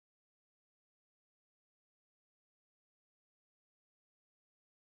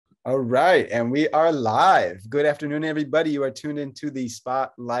All right, and we are live. Good afternoon, everybody. You are tuned into the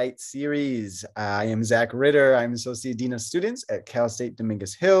Spotlight series. I am Zack Ritter. I'm Associate Dean of Students at Cal State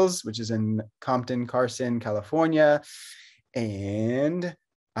Dominguez Hills, which is in Compton, Carson, California. And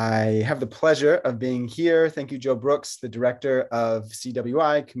I have the pleasure of being here. Thank you, Joe Brooks, the director of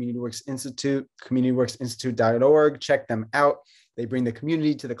CWI, Community Works Institute, communityworksinstitute.org. Check them out. They bring the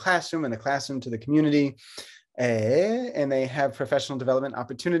community to the classroom and the classroom to the community. And they have professional development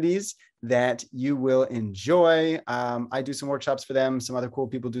opportunities that you will enjoy. I do some workshops for them. Some other cool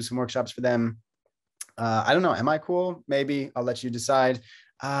people do some workshops for them. I don't know. Am I cool? Maybe. I'll let you decide.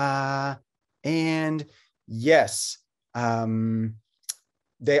 And yes,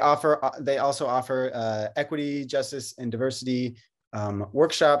 they also offer equity, justice, and diversity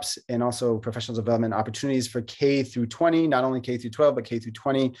workshops, and also professional development opportunities for K through 20, not only K through 12, but K through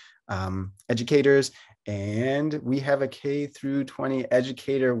 20 educators. And we have a K through 20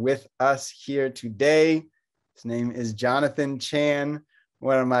 educator with us here today. His name is Jonathan Chan,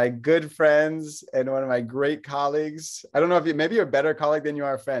 one of my good friends and one of my great colleagues. I don't know if maybe you're a better colleague than you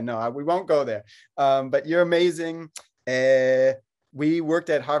are a friend. No, we won't go there. But you're amazing. We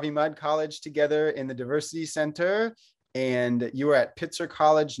worked at Harvey Mudd College together in the Diversity Center. And you are at Pitzer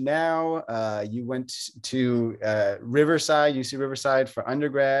College now. You went to Riverside, UC Riverside for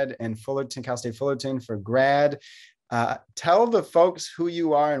undergrad, and Fullerton, Cal State Fullerton for grad. Tell the folks who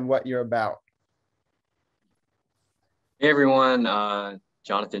you are and what you're about. Hey everyone,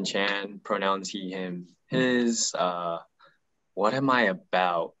 Jonathan Chan, pronouns he, him, his. What am I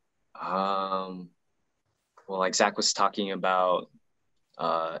about? Well, like Zach was talking about,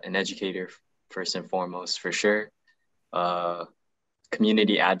 an educator first and foremost, for sure.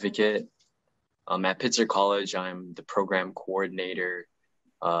 Community advocate. At Pitzer College, I'm the program coordinator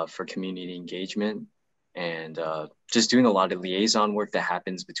for community engagement, and just doing a lot of liaison work that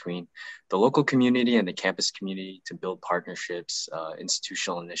happens between the local community and the campus community to build partnerships,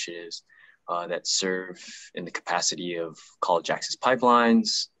 institutional initiatives that serve in the capacity of college access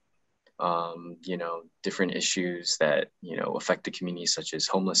pipelines, different issues that, affect the community, such as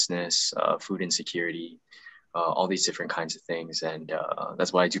homelessness, food insecurity, all these different kinds of things. And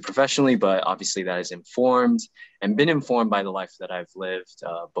that's what I do professionally, but obviously that is informed and been informed by the life that I've lived,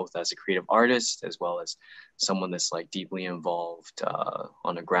 both as a creative artist, as well as someone that's like deeply involved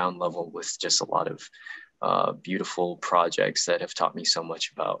on a ground level with just a lot of beautiful projects that have taught me so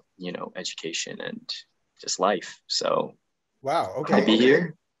much about, education and just life. So wow, okay. I'll be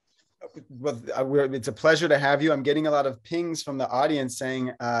here. Well, it's a pleasure to have you. I'm getting a lot of pings from the audience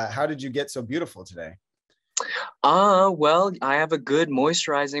saying, how did you get so beautiful today? Well, I have a good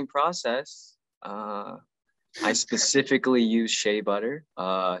moisturizing process. I specifically use shea butter.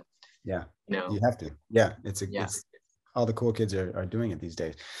 Yeah, you have to. Yeah, it's all the cool kids are doing it these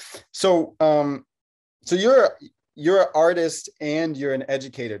days. So, so you're an artist and you're an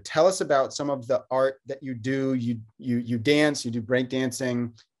educator. Tell us about some of the art that you do. You dance, you do break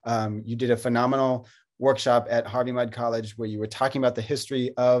dancing. You did a phenomenal workshop at Harvey Mudd College where you were talking about the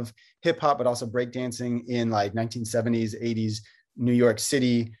history of hip hop, but also breakdancing in like 1970s, 80s, New York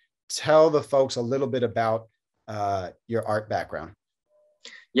City. Tell the folks a little bit about your art background.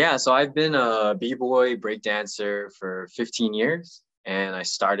 Yeah, so I've been a b-boy breakdancer for 15 years, and I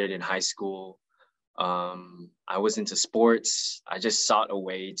started in high school. I was into sports. I just sought a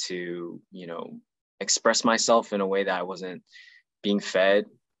way to, express myself in a way that I wasn't being fed,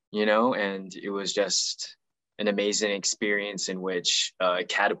 and it was just an amazing experience in which it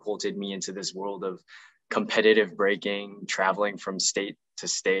catapulted me into this world of competitive breaking, traveling from state to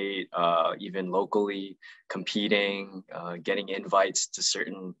state, even locally competing, getting invites to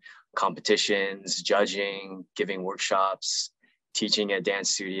certain competitions, judging, giving workshops, teaching at dance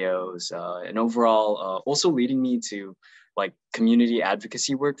studios, and overall also leading me to like community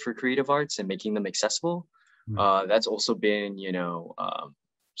advocacy work for creative arts and making them accessible. That's also been,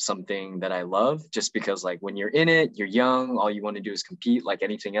 something that I love, just because like when you're in it, you're young, all you want to do is compete. Like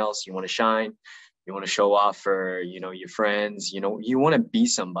anything else, you want to shine, you want to show off for, your friends, you want to be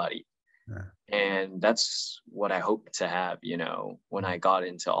somebody. Yeah. And that's what I hope to have, when I got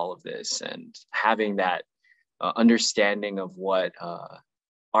into all of this, and having that understanding of what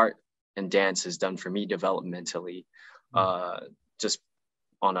art and dance has done for me developmentally, just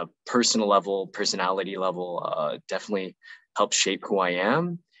on a personal level, personality level, definitely helped shape who I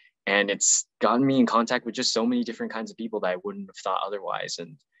am. And it's gotten me in contact with just so many different kinds of people that I wouldn't have thought otherwise.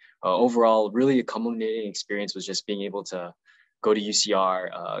 And overall, really a culminating experience was just being able to go to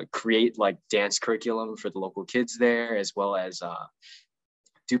UCR, create like dance curriculum for the local kids there, as well as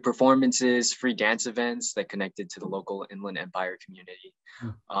do performances, free dance events that connected to the local Inland Empire community.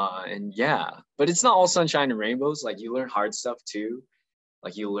 And yeah, but it's not all sunshine and rainbows. Like you learn hard stuff too.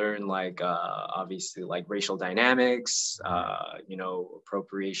 Like you learn like obviously like racial dynamics, you know,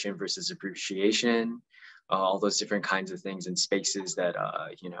 appropriation versus appreciation, all those different kinds of things in spaces that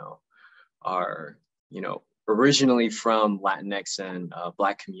you know, are, you know, originally from Latinx and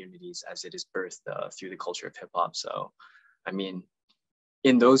Black communities as it is birthed through the culture of hip hop. So, I mean,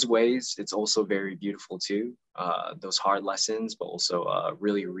 in those ways, it's also very beautiful too. Those hard lessons, but also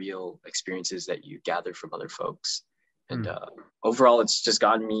really real experiences that you gather from other folks. And overall, it's just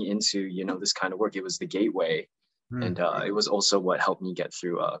gotten me into, you know, this kind of work. It was the gateway. And it was also what helped me get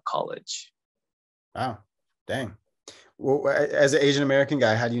through college. Wow, dang. Well, as an Asian American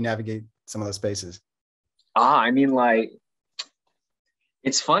guy, how do you navigate some of those spaces? I mean, like,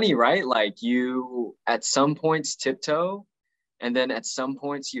 it's funny, right? Like you, at some points, tiptoe, and then at some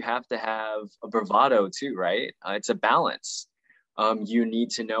points you have to have a bravado too, right? It's a balance. You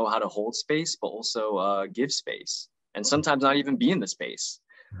need to know how to hold space, but also give space, and sometimes not even be in the space.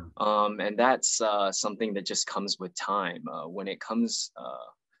 And that's something that just comes with time. When it comes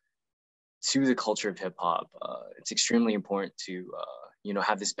to the culture of hip hop, it's extremely important to you know,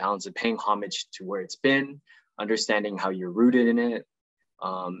 have this balance of paying homage to where it's been, understanding how you're rooted in it,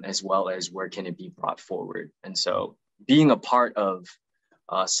 as well as where can it be brought forward. And so being a part of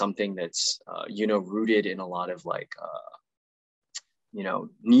something that's you know, rooted in a lot of like you know,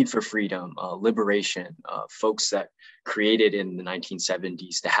 need for freedom, liberation, folks that created in the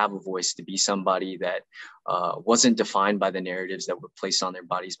 1970s to have a voice, to be somebody that wasn't defined by the narratives that were placed on their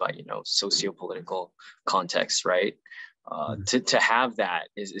bodies by, you know, socio-political context, right? To have that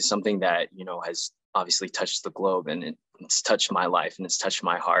is something that, you know, has obviously touched the globe, and it's touched my life and it's touched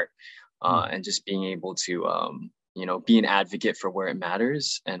my heart. And just being able to, you know, be an advocate for where it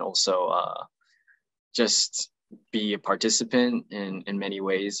matters, and also just be a participant in many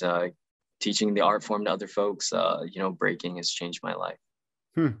ways, teaching the art form to other folks. You know, breaking has changed my life.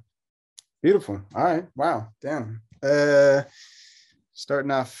 Beautiful. All right. Wow. Damn.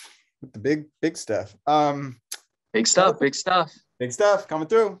 Starting off with the big stuff. Big stuff. Big stuff Coming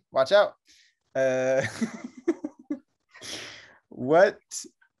through. Watch out.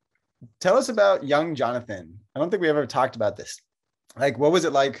 Tell us about young Jonathan. I don't think we ever talked about this. Like, what was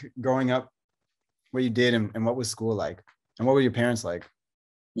it like growing up where you did, and what was school like, and what were your parents like?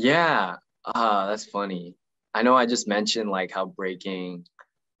 Yeah, that's funny. I know I just mentioned like how breaking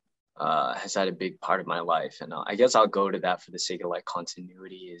has had a big part of my life, and I guess I'll go to that for the sake of like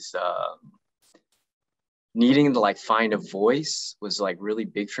continuity. Is needing to like find a voice was like really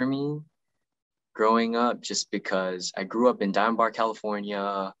big for me growing up, just because I grew up in Diamond Bar,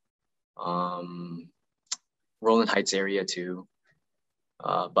 California, Rolling Heights area too,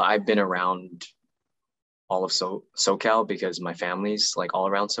 but I've been around all of SoCal because my family's like all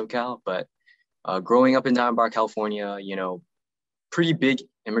around SoCal. But growing up in Diamond Bar, California, you know, pretty big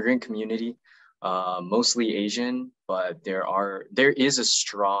immigrant community, mostly Asian, but there is a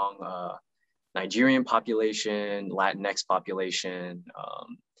strong Nigerian population, Latinx population,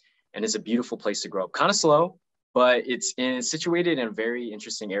 and it's a beautiful place to grow up. Kind of slow, but it's situated in a very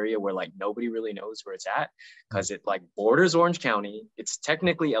interesting area where like nobody really knows where it's at, because it like borders Orange County. It's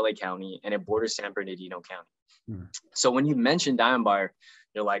technically LA County, and it borders San Bernardino County. So when you mention Diamond Bar,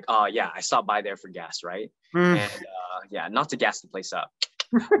 you're like, oh yeah, I stopped by there for gas, right? And yeah, not to gas the place up.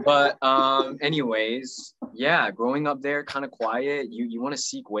 But anyways, yeah, growing up there, kind of quiet. You want to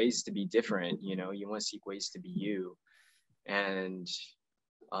seek ways to be different, you know, you want to seek ways to be you. And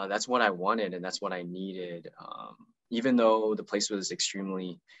that's what I wanted, and that's what I needed. Even though the place was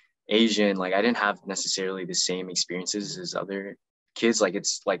extremely Asian, like I didn't have necessarily the same experiences as other kids. Like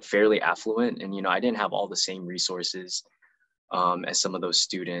it's like fairly affluent, and you know, I didn't have all the same resources as some of those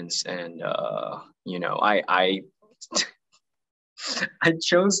students. And you know, I I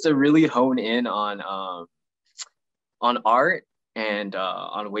chose to really hone in on art, and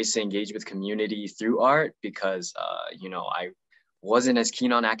on ways to engage with community through art, because you know, I wasn't as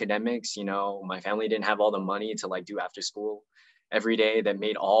keen on academics. You know, my family didn't have all the money to like do after school every day that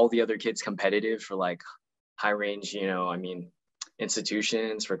made all the other kids competitive for like high range, you know, I mean,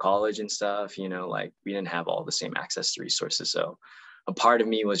 institutions for college and stuff. You know, like we didn't have all the same access to resources. So a part of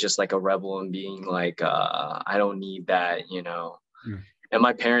me was just like a rebel and being like, I don't need that, you know. And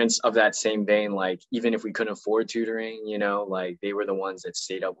my parents, of that same vein, like even if we couldn't afford tutoring, you know, like they were the ones that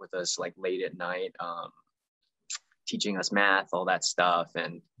stayed up with us like late at night, teaching us math, all that stuff.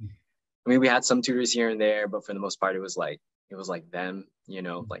 And I mean, we had some tutors here and there, but for the most part, it was like it was like them, you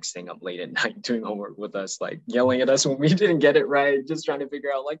know, like staying up late at night doing homework with us, like yelling at us when we didn't get it right, just trying to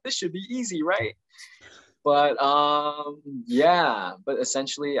figure out like this should be easy, right? But yeah, but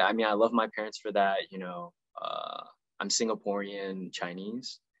essentially, I mean, I love my parents for that, you know. I'm Singaporean,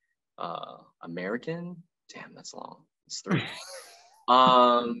 Chinese, American. Damn, that's long. It's three.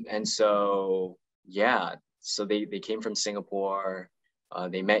 And so yeah, so they came from Singapore.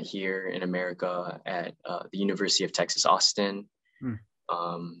 They met here in America at the University of Texas, Austin. Hmm.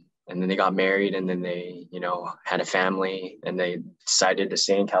 And then they got married, and then they, you know, had a family, and they decided to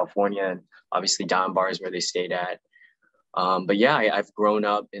stay in California. And obviously, Diamond Bar is where they stayed at. But yeah, I've grown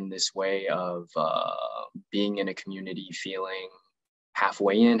up in this way of being in a community, feeling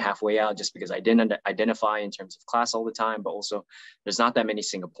halfway in, halfway out, just because I didn't identify in terms of class all the time, but also there's not that many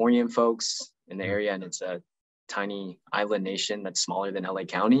Singaporean folks in the area, and it's a tiny island nation that's smaller than LA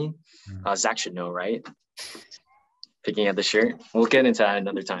County. Zack should know, right? Picking at the shirt. We'll get into that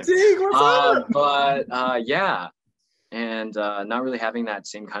another time. But yeah, and not really having that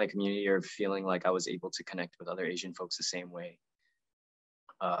same kind of community or feeling like I was able to connect with other Asian folks the same way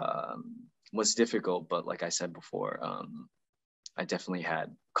was difficult. But like I said before, I definitely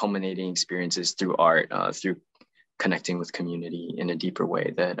had culminating experiences through art, through connecting with community in a deeper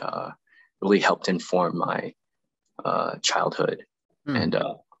way that really helped inform my childhood. And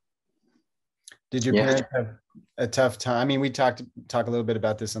did your parents have a tough time? I mean, we talk a little bit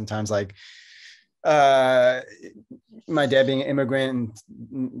about this sometimes, like my dad being an immigrant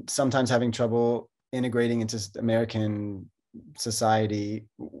and sometimes having trouble integrating into American society.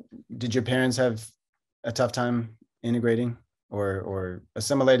 Did your parents have a tough time integrating or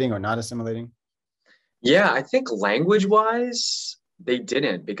assimilating or not assimilating? Yeah, I think language wise, they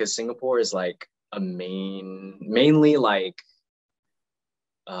didn't, because Singapore is like a mainly like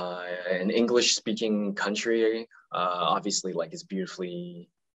an English speaking country. Obviously, like it's beautifully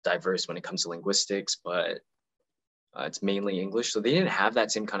diverse when it comes to linguistics, but it's mainly English. So they didn't have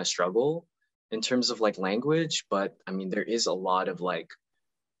that same kind of struggle in terms of like language. But I mean, there is a lot of like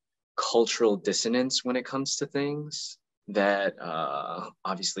cultural dissonance when it comes to things that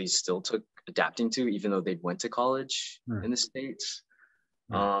obviously still took adapting to, even though they went to college in the States.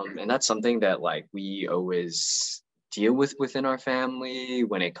 And that's something that like we always deal with within our family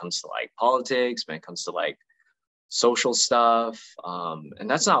when it comes to like politics, when it comes to like social stuff. And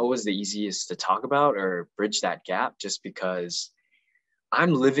that's not always the easiest to talk about or bridge that gap, just because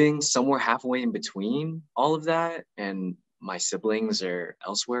I'm living somewhere halfway in between all of that, and my siblings are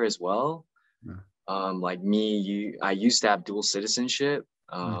elsewhere as well. Like me, I used to have dual citizenship,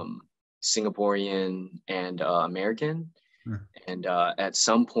 Singaporean and American. And at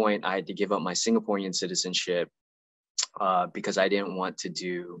some point, I had to give up my Singaporean citizenship because I didn't want to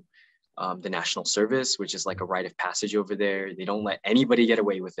do the national service, which is like a rite of passage over there. They don't let anybody get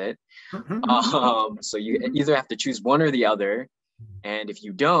away with it. So you either have to choose one or the other. And if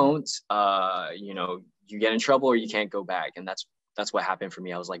you don't, you know, you get in trouble or you can't go back. And that's what happened for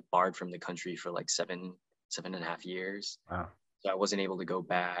me. I was like barred from the country for like seven and a half years. Wow. So I wasn't able to go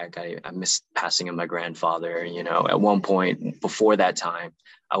back. I missed passing of my grandfather. You know, at one point before that time,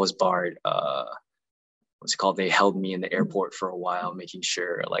 I was barred. What's it called? They held me in the airport for a while, making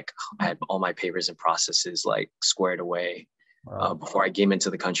sure like I had all my papers and processes like squared away before I came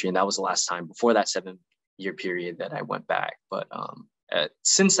into the country. And that was the last time before that 7-year period that I went back. But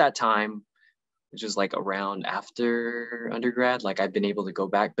since that time, which is like around after undergrad, like I've been able to go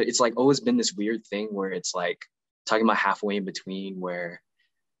back. But it's like always been this weird thing where it's like talking about halfway in between, where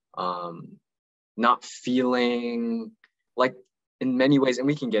not feeling like, in many ways, and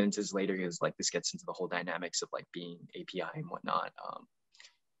we can get into this later because like this gets into the whole dynamics of like being API and whatnot,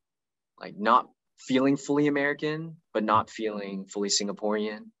 like not feeling fully American, but not feeling fully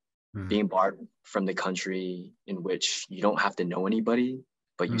Singaporean, being barred from the country in which you don't have to know anybody,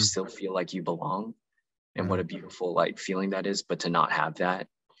 but you still feel like you belong. And what a beautiful like feeling that is, but to not have that.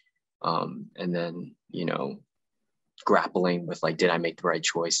 And then, you know, grappling with like, did I make the right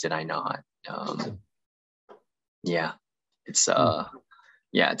choice? Did I not? Yeah, it's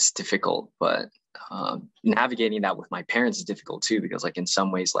it's difficult, but navigating that with my parents is difficult too, because like in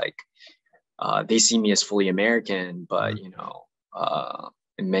some ways, like they see me as fully American, but you know,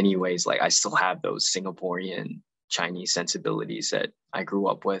 in many ways, like I still have those Singaporean Chinese sensibilities that I grew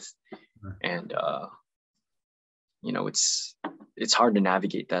up with. And you know, it's hard to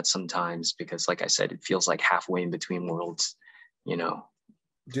navigate that sometimes, because like I said, it feels like halfway in between worlds, you know.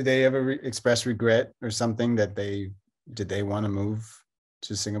 Do they ever express regret or something that did they want to move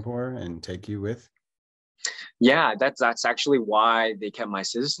to Singapore and take you with? Yeah, that's actually why they kept my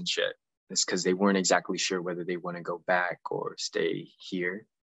citizenship. It's because they weren't exactly sure whether they want to go back or stay here.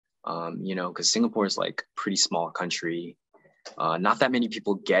 You know, because Singapore is like a pretty small country. Not that many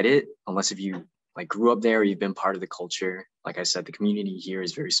people get it unless if you like grew up there or you've been part of the culture. Like I said, the community here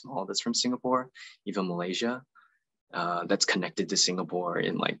is very small that's from Singapore, even Malaysia, that's connected to Singapore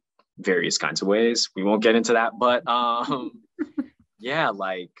in like various kinds of ways. We won't get into that, but yeah,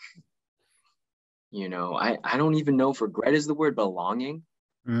 like, you know, I don't even know if regret is the word, but longing.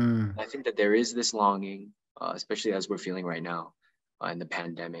 I think that there is this longing, especially as we're feeling right now in the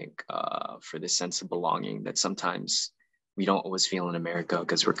pandemic, for this sense of belonging that sometimes we don't always feel in America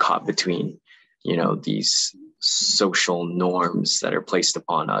because we're caught between, you know, these social norms that are placed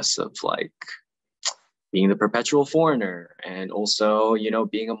upon us of like being the perpetual foreigner and also, you know,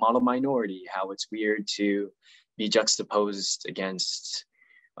 being a model minority, how it's weird to be juxtaposed against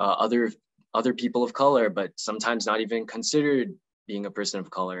other people of color, but sometimes not even considered being a person of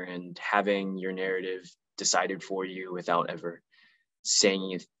color and having your narrative decided for you without ever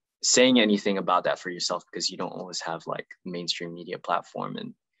saying anything about that for yourself because you don't always have like mainstream media platform.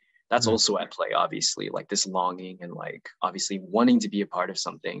 And that's also at play, obviously, like this longing and like obviously wanting to be a part of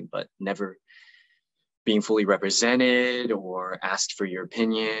something, but never being fully represented or asked for your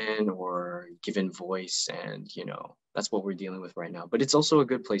opinion or given voice. And, you know, that's what we're dealing with right now. But it's also a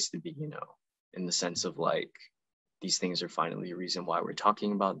good place to be, you know, in the sense of like, these things are finally a reason why we're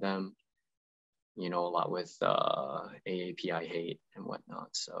talking about them, you know, a lot with AAPI hate and whatnot.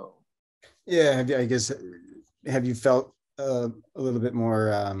 So, yeah, have you felt a little bit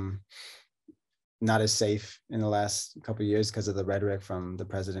more not as safe in the last couple of years because of the rhetoric from the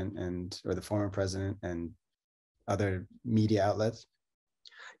president or the former president and other media outlets?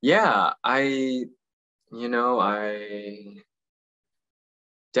 Yeah, you know,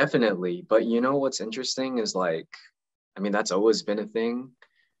 definitely. But you know, what's interesting is like, I mean, that's always been a thing.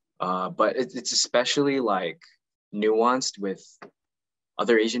 But it's especially like nuanced with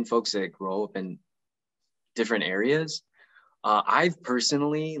other Asian folks that grow up in different areas. I've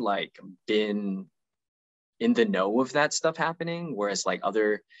personally like been in the know of that stuff happening, whereas like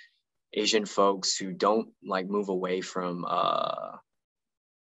other Asian folks who don't move away from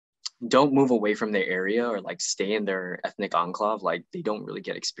their area or like stay in their ethnic enclave, like they don't really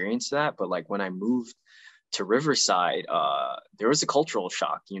get experience that. But like when I moved to Riverside, there was a cultural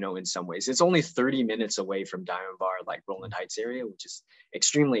shock, you know, in some ways. It's only 30 minutes away from Diamond Bar, like Roland Heights area, which is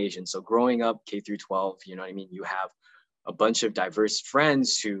extremely Asian. So growing up K through 12, you know what I mean? You have a bunch of diverse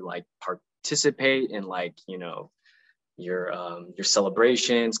friends who like participate in like, you know, your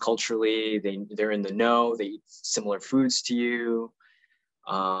celebrations culturally. They're in the know, they eat similar foods to you.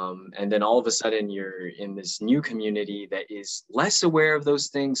 And then all of a sudden you're in this new community that is less aware of those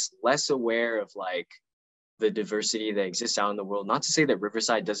things, less aware of like the diversity that exists out in the world. Not to say that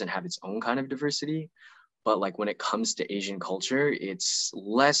Riverside doesn't have its own kind of diversity, but like when it comes to Asian culture, it's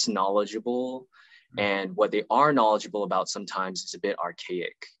less knowledgeable. And what they are knowledgeable about sometimes is a bit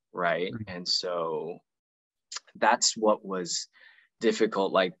archaic, right? And so that's what was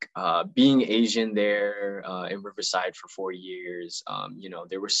difficult, like being Asian there in Riverside for 4 years. You know,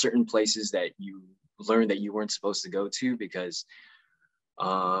 there were certain places that you learned that you weren't supposed to go to because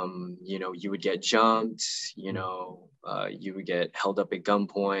you know, you would get jumped, you know, you would get held up at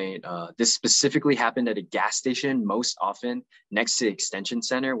gunpoint. This specifically happened at a gas station, most often next to the extension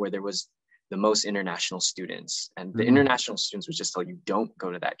center where there was the most international students. And the international students would just tell you, don't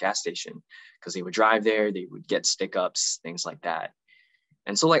go to that gas station because they would drive there, they would get stick ups, things like that.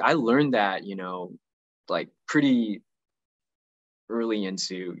 And so like I learned that, you know, like pretty early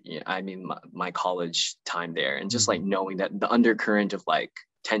into, I mean, my college time there, and just like knowing that the undercurrent of like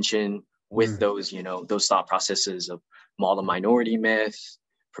tension with those, you know, those thought processes of model minority myth,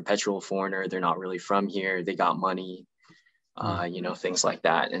 perpetual foreigner, they're not really from here, they got money, you know, things like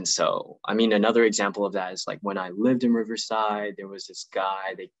that. And so, I mean, another example of that is like when I lived in Riverside, there was this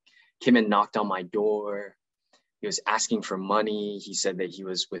guy that came and knocked on my door. He was asking for money. He said that he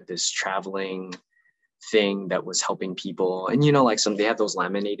was with this traveling thing that was helping people. And, you know, like they have those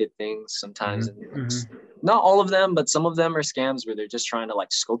laminated things sometimes. And not all of them, but some of them are scams where they're just trying to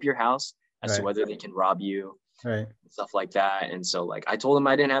like scope your house as to whether they can rob you, stuff like that. And so like I told him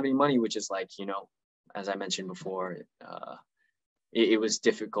I didn't have any money, which is like, you know, as I mentioned before, it was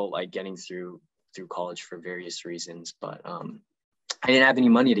difficult like getting through college for various reasons. But I didn't have any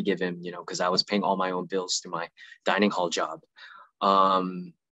money to give him, you know, because I was paying all my own bills through my dining hall job.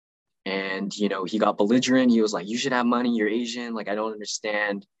 And, you know, he got belligerent. He was like, you should have money. You're Asian. Like, I don't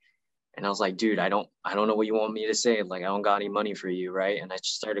understand. And I was like, dude, I don't know what you want me to say. Like, I don't got any money for you. Right. And I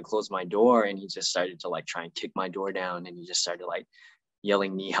just started to close my door, and he just started to like try and kick my door down. And he just started like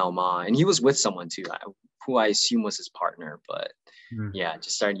yelling "Ni hao ma," and he was with someone too, who I assume was his partner. But yeah,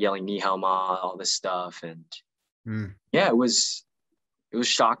 just started yelling "Ni hao ma," all this stuff, and yeah, it was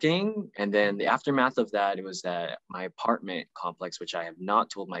shocking. And then the aftermath of that, it was that my apartment complex, which I have not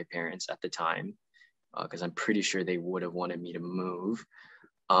told my parents at the time, because I'm pretty sure they would have wanted me to move.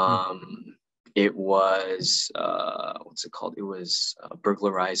 It was what's it called? It was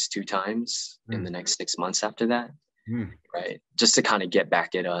burglarized 2 times in the next 6 months after that, right? Just to kind of get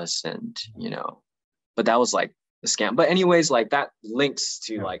back at us, and but that was like a scam. But anyways, like that links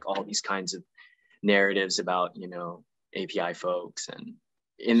to like all these kinds of narratives about API folks, and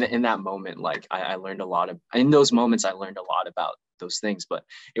in that moment, like I learned a lot in those moments. I learned a lot about those things, but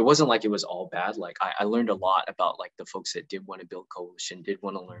it wasn't like it was all bad. Like I learned a lot about like the folks that did want to build coalition, did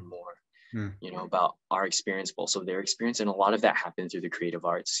want to learn more, about our experience, but also their experience. And a lot of that happened through the creative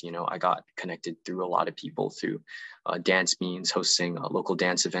arts. I got connected through a lot of people through dance means, hosting local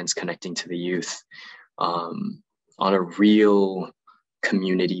dance events, connecting to the youth on a real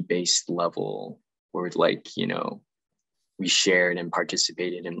community-based level, where like, we shared and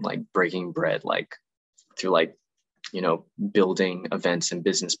participated in like breaking bread, like through like, building events and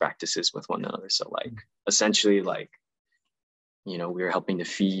business practices with one another. So like essentially like, we were helping to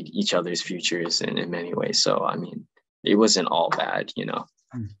feed each other's futures in many ways. So, I mean, it wasn't all bad.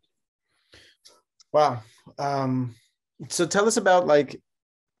 Wow. So tell us about like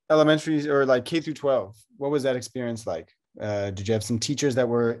elementary or like K through 12. What was that experience like? Did you have some teachers that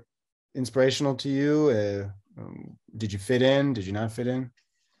were inspirational to you? Did you fit in? Did you not fit in?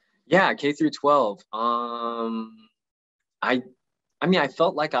 Yeah, K through 12. I mean, I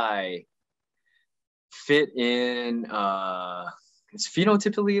felt like I fit in, is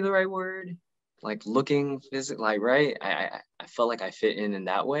phenotypically the right word? Like looking physical, like, right? I felt like I fit in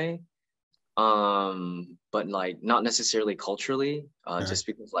that way. But like not necessarily culturally, just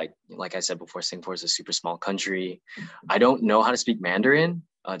because like I said before, Singapore is a super small country. I don't know how to speak Mandarin,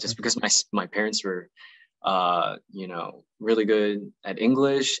 just because my parents were really good at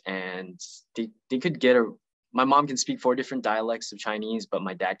English, and they could get my mom can speak 4 different dialects of Chinese, but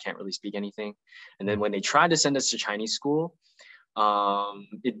my dad can't really speak anything. And then when they tried to send us to Chinese school,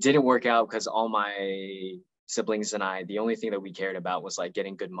 it didn't work out, because all my siblings and I, the only thing that we cared about was like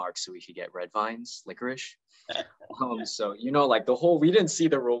getting good marks so we could get red vines, licorice. So, like we didn't see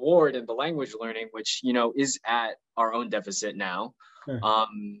the reward in the language learning, which, is at our own deficit now.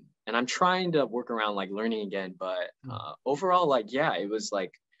 And I'm trying to work around like learning again, but overall, like, yeah, it was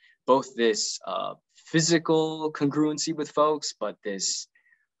like both this physical congruency with folks, but this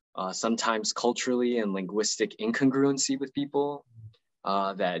sometimes culturally and linguistic incongruency with people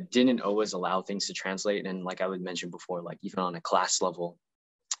that didn't always allow things to translate. And like I would mention before, like even on a class level,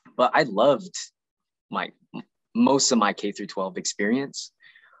 but I loved most of my K through 12 experience,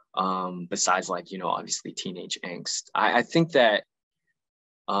 besides like, obviously teenage angst. I think that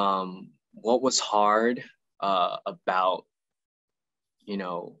what was hard about,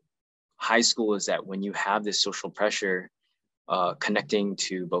 high school is that when you have this social pressure connecting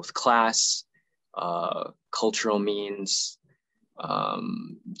to both class, cultural means,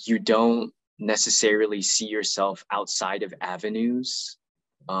 you don't necessarily see yourself outside of avenues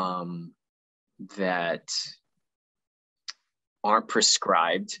that aren't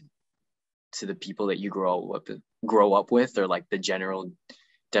prescribed to the people that you grow up with, or like the general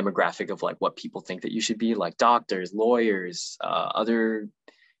demographic of like what people think that you should be, like doctors, lawyers, other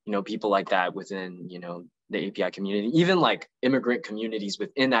people like that within the API community, even like immigrant communities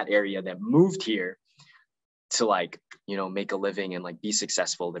within that area that moved here to like make a living and like be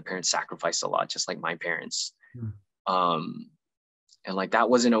successful. Their parents sacrificed a lot, just like my parents. And like that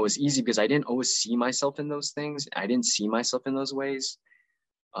wasn't always easy, because I didn't always see myself in those things. I didn't see myself in those ways,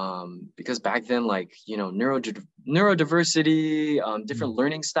 because back then, like neurodiversity, different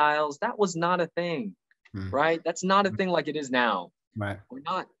learning styles, that was not a thing, right? That's not a thing like it is now. Right.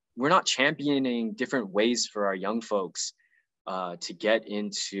 We're not championing different ways for our young folks to get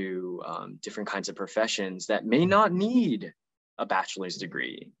into different kinds of professions that may not need a bachelor's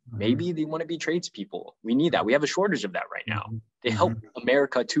degree. Maybe they want to be tradespeople. We need that. We have a shortage of that right now. They help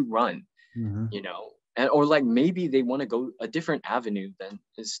America to run, and or like maybe they want to go a different avenue than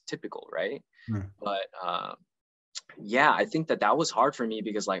is typical, right? But yeah, I think that was hard for me,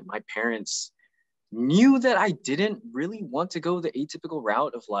 because like my parents knew that I didn't really want to go the atypical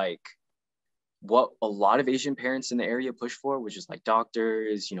route of like what a lot of Asian parents in the area push for, which is like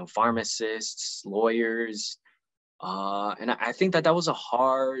doctors, pharmacists, lawyers. And I think that was a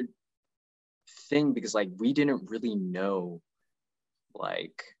hard thing, because like we didn't really know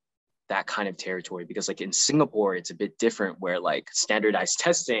like that kind of territory, because like in Singapore, it's a bit different where like standardized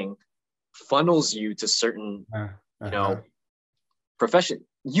testing funnels you to certain, you know, profession,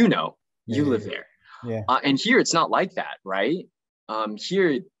 you know, you live there. Yeah. And here it's not like that, right?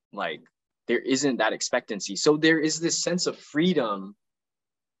 Here, like there isn't that expectancy. So there is this sense of freedom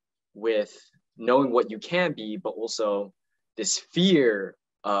with knowing what you can be, but also this fear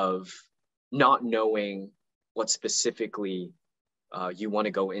of not knowing what specifically you want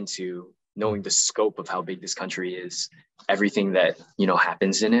to go into, knowing the scope of how big this country is, everything that, you know,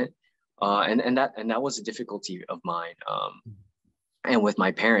 happens in it. And that was a difficulty of mine. And with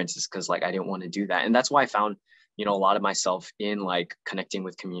my parents, is because like I didn't want to do that. And that's why I found, you know, a lot of myself in like connecting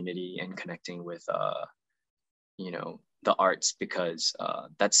with community and connecting with you know, the arts, because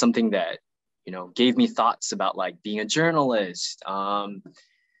that's something that, you know, gave me thoughts about like being a journalist,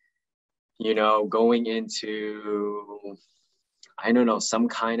 you know, going into, I don't know, some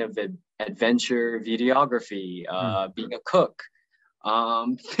kind of adventure videography, being a cook,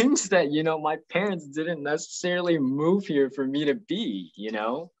 things that, you know, my parents didn't necessarily move here for me to be, you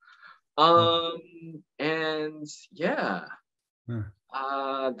know. And yeah,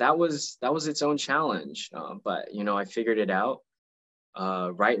 that was its own challenge, but you know, I figured it out.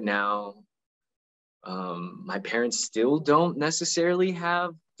 Right now, my parents still don't necessarily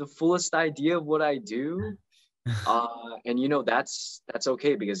have the fullest idea of what I do. And you know, that's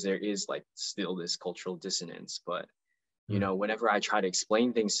okay, because there is like still this cultural dissonance. But you know, whenever I try to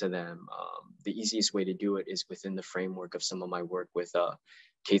explain things to them, the easiest way to do it is within the framework of some of my work with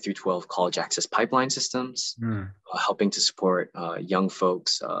K through 12 college access pipeline systems, helping to support young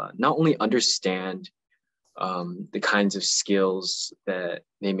folks not only understand the kinds of skills that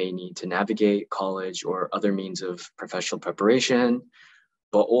they may need to navigate college or other means of professional preparation,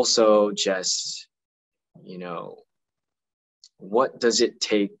 but also just, you know, what does it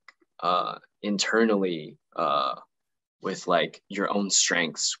take internally with like your own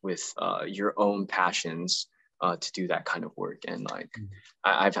strengths, with your own passions, to do that kind of work. And like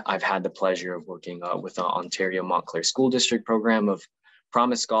I've had the pleasure of working with the Ontario Montclair School District program of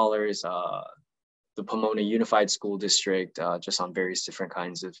Promise Scholars, the Pomona Unified School District, just on various different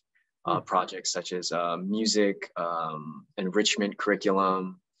kinds of projects such as music, enrichment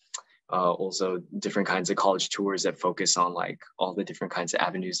curriculum, also different kinds of college tours that focus on like all the different kinds of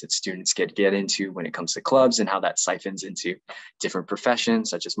avenues that students get into when it comes to clubs, and how that siphons into different professions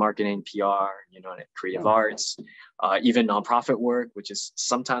such as marketing, PR, you know, creative arts, even nonprofit work, which is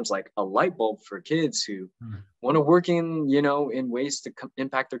sometimes like a light bulb for kids who want to work in, you know, in ways to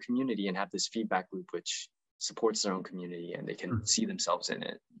impact their community and have this feedback loop which supports their own community, and they can see themselves in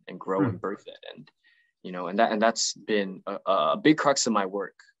it and grow and birth it. And you know, and that's been a big crux of my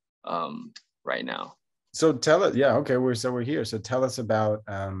work right now. So tell us, yeah, okay, we're here. So tell us about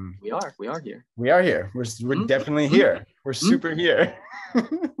we are here. We are here. We're definitely here. We're super here.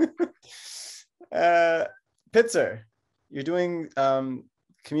 Pitzer, you're doing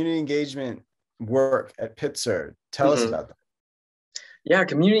community engagement work at Pitzer. Tell us about that. Yeah,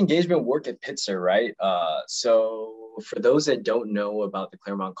 community engagement work at Pitzer, right? So for those that don't know about the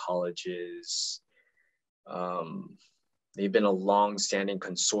Claremont colleges, they've been a long-standing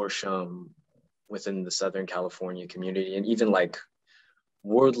consortium within the Southern California community, and even like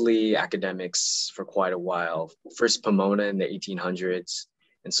worldly academics for quite a while. First Pomona in the 1800s.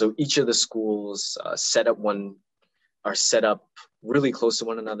 And so each of the schools are set up really close to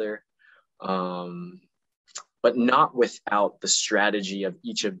one another, but not without the strategy of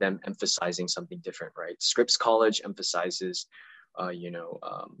each of them emphasizing something different, right? Scripps College emphasizes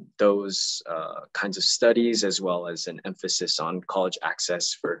those kinds of studies, as well as an emphasis on college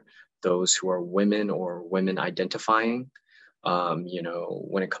access for those who are women or women identifying. You know,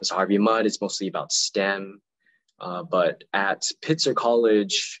 when it comes to Harvey Mudd, it's mostly about STEM. But at Pitzer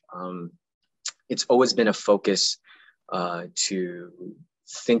College, it's always been a focus to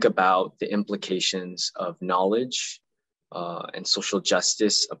think about the implications of knowledge and social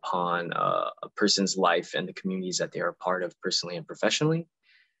justice upon a person's life and the communities that they are a part of personally and professionally.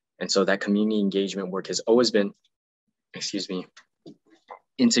 And so that community engagement work has always been,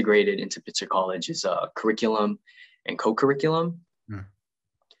 integrated into Pitzer College's curriculum and co-curriculum.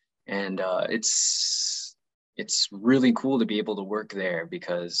 And it's really cool to be able to work there,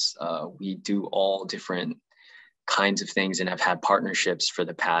 because we do all different kinds of things and have had partnerships for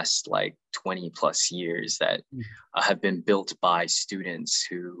the past like 20 plus years that have been built by students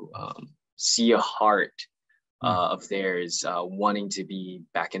who see a heart of theirs wanting to be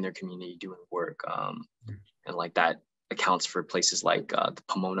back in their community doing work. And like that accounts for places like the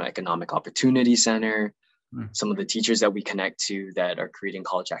Pomona Economic Opportunity Center, some of the teachers that we connect to that are creating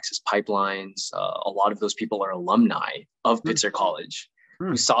college access pipelines. A lot of those people are alumni of Pitzer College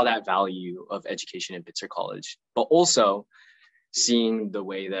who saw that value of education in Pitzer College, but also seeing the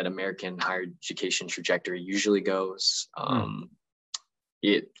way that American higher education trajectory usually goes.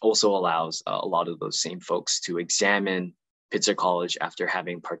 It also allows a lot of those same folks to examine Pitzer College after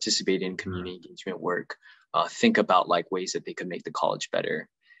having participated in community engagement work, think about like ways that they could make the college better.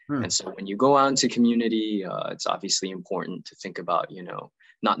 And so when you go out into community, it's obviously important to think about, you know,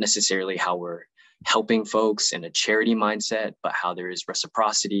 not necessarily how we're helping folks in a charity mindset, but how there is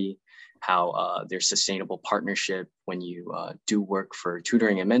reciprocity, how there's sustainable partnership when you do work for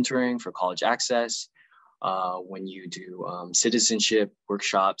tutoring and mentoring for college access, when you do citizenship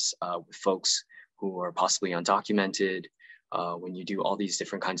workshops with folks who are possibly undocumented, when you do all these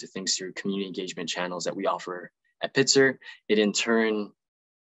different kinds of things through community engagement channels that we offer at Pitzer, it in turn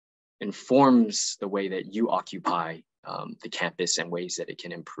informs the way that you occupy the campus and ways that it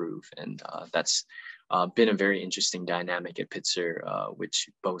can improve. And that's been a very interesting dynamic at Pitzer, which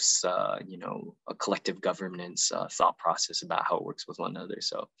boasts, you know, a collective governance thought process about how it works with one another.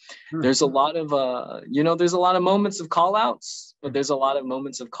 So there's a lot of, you know, there's a lot of moments of call outs, but there's a lot of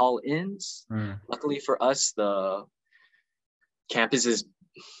moments of call ins. Luckily for us, the campus is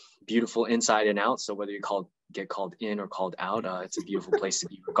beautiful inside and out. So whether you get called in or called out, it's a beautiful place to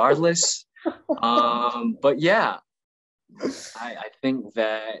be regardless. But yeah, I think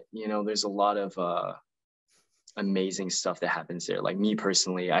that, you know, there's a lot of amazing stuff that happens there. Like me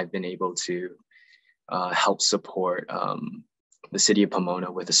personally, I've been able to help support the city of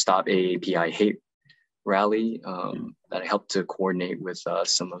Pomona with a Stop AAPI Hate rally that I helped to coordinate with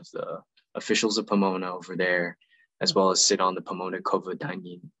some of the officials of Pomona over there, as well as sit on the Pomona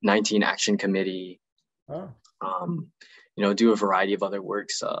COVID-19 Action Committee. You know, do a variety of other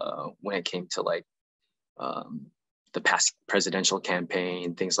works when it came to like the past presidential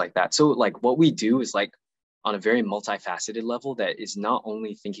campaign, things like that. So like what we do is like on a very multifaceted level that is not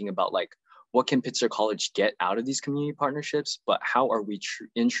only thinking about like what can Pitzer College get out of these community partnerships, but how are we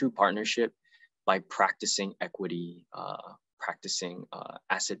in true partnership by practicing equity, practicing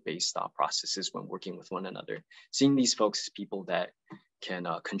asset-based thought processes when working with one another, seeing these folks as people that can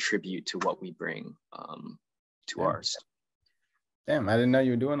contribute to what we bring to ours. Damn, I didn't know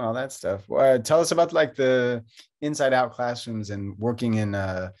you were doing all that stuff. Tell us about like the inside out classrooms and working in,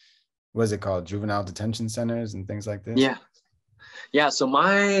 what is it called? Juvenile detention centers and things like this? Yeah. So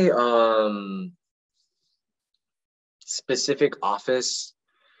my specific office,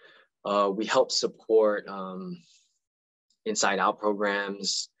 we help support inside out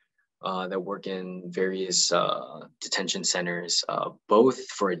programs that work in various detention centers, both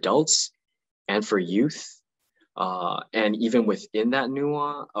for adults and for youth. And even within that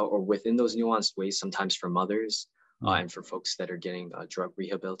nuance or within those nuanced ways, sometimes for mothers and for folks that are getting drug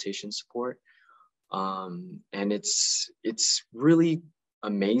rehabilitation support. And it's really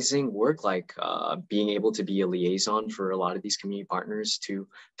amazing work, like being able to be a liaison for a lot of these community partners to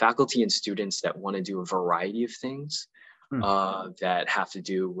faculty and students that want to do a variety of things that have to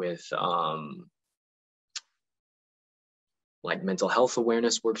do with like mental health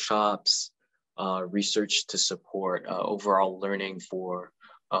awareness workshops, research to support overall learning for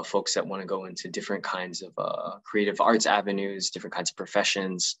folks that want to go into different kinds of creative arts avenues, different kinds of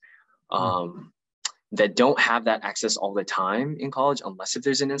professions that don't have that access all the time in college, unless if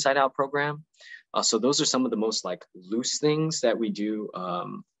there's an inside out program. So those are some of the most like loose things that we do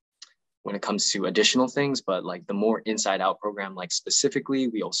when it comes to additional things, but like the more inside out program, like specifically,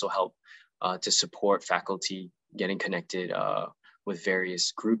 we also help to support faculty getting connected with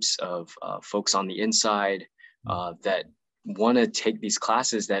various groups of folks on the inside that want to take these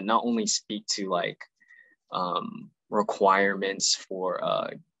classes that not only speak to like requirements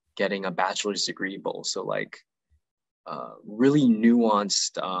for getting a bachelor's degree, but also like really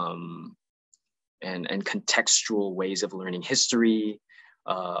nuanced and contextual ways of learning history,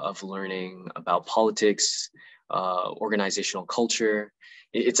 of learning about politics, organizational culture.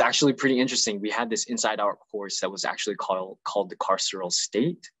 It's actually pretty interesting. We had this inside out course that was actually called the Carceral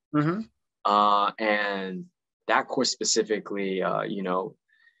State. And that course specifically, you know,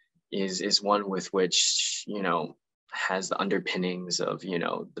 is one with which, you know, has the underpinnings of, you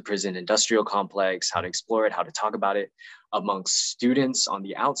know, the prison industrial complex, how to explore it, how to talk about it amongst students on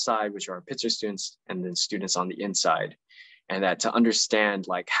the outside, which are our Pitzer students, and then students on the inside. And that to understand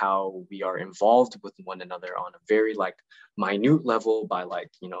like how we are involved with one another on a very like minute level by like,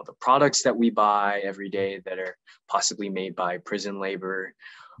 you know, the products that we buy every day that are possibly made by prison labor,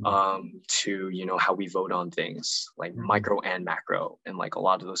 to, you know, how we vote on things like micro and macro. And like a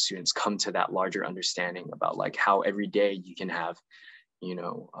lot of those students come to that larger understanding about like how every day you can have, you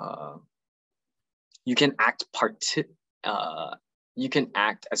know, you can act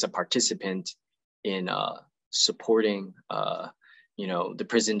as a participant in supporting, you know, the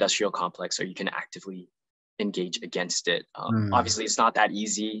prison industrial complex, or you can actively engage against it. Obviously, it's not that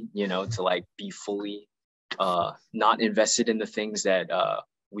easy, you know, to like be fully not invested in the things that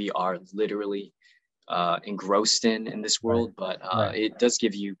we are literally engrossed in this world, but it does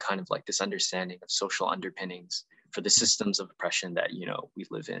give you kind of like this understanding of social underpinnings for the systems of oppression that, you know, we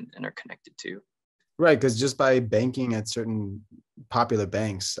live in and are connected to. Right, because just by banking at certain popular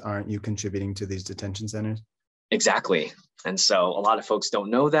banks, aren't you contributing to these detention centers? Exactly. And so a lot of folks don't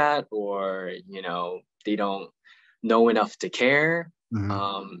know that, or, you know, they don't know enough to care.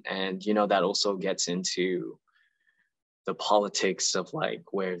 And, you know, that also gets into the politics of like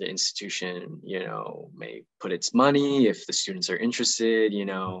where the institution, you know, may put its money if the students are interested, you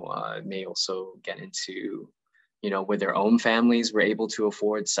know, may also get into, you know, where their own families were able to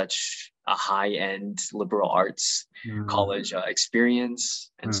afford such a high-end liberal arts college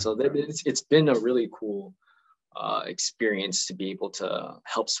experience. And so that it's been a really cool experience to be able to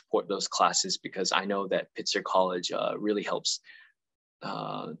help support those classes, because I know that Pitzer College really helps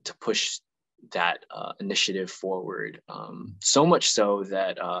to push that initiative forward. So much so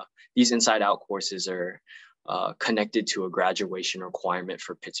that these Inside Out courses are connected to a graduation requirement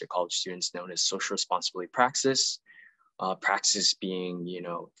for Pitzer College students known as social responsibility praxis. Praxis being, you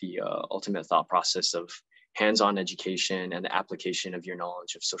know, the ultimate thought process of hands-on education and the application of your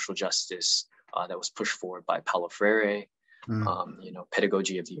knowledge of social justice that was pushed forward by Paulo Freire, you know,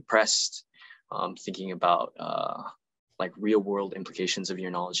 pedagogy of the oppressed, thinking about like real world implications of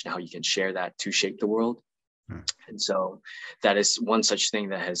your knowledge and how you can share that to shape the world. And so that is one such thing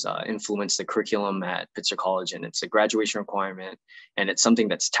that has influenced the curriculum at Pitzer College, and it's a graduation requirement, and it's something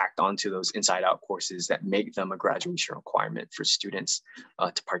that's tacked onto those Inside Out courses that make them a graduation requirement for students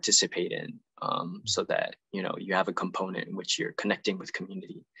to participate in, so that, you know, you have a component in which you're connecting with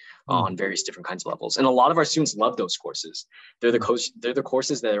community on various different kinds of levels. And a lot of our students love those courses. They're the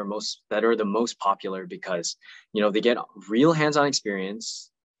courses that are the most popular, because, you know, they get real hands-on experience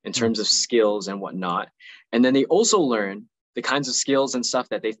in terms of skills and whatnot. And then they also learn the kinds of skills and stuff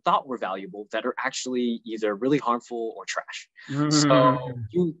that they thought were valuable that are actually either really harmful or trash.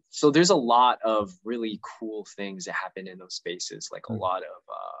 So there's a lot of really cool things that happen in those spaces, like a lot of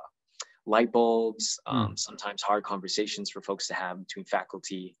light bulbs, sometimes hard conversations for folks to have between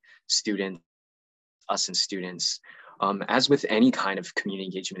faculty, students, us and students, as with any kind of community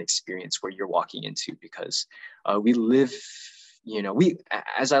engagement experience where you're walking into, because we live, you know,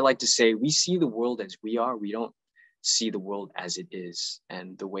 as I like to say, we see the world as we are. We don't see the world as it is.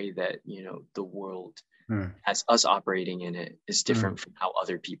 And the way that, you know, the world as us operating in it is different from how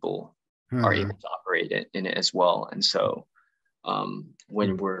other people are able to operate in it as well. And so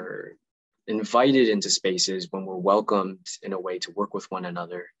when we're invited into spaces, when we're welcomed in a way to work with one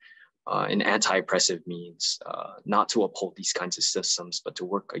another in anti-oppressive means, not to uphold these kinds of systems, but to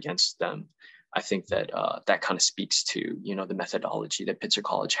work against them, I think that that kind of speaks to, you know, the methodology that Pitzer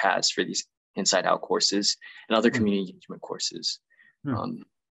College has for these Inside Out courses and other community engagement courses.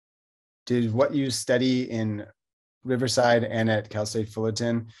 Did what you study in Riverside and at Cal State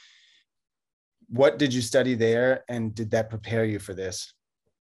Fullerton, what did you study there, and did that prepare you for this?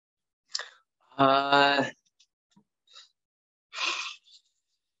 Can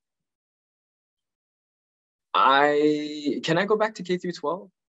I go back to K through 12?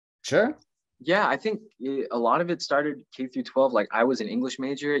 Sure. Yeah, I think a lot of it started K through 12. Like, I was an English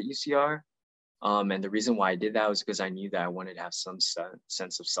major at UCR. And the reason why I did that was because I knew that I wanted to have some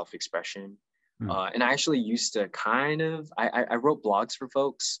sense of self-expression. And I actually used to I wrote blogs for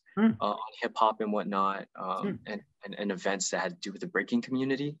folks on hip hop and whatnot, and events that had to do with the breaking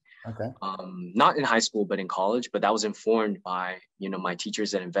community. Okay. Not in high school, but in college. But that was informed by, you know, my teachers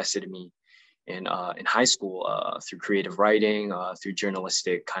that invested in me in high school through creative writing, through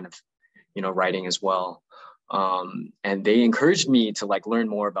journalistic kind of, you know, writing as well. And they encouraged me to like learn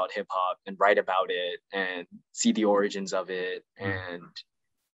more about hip hop and write about it and see the origins of it. And,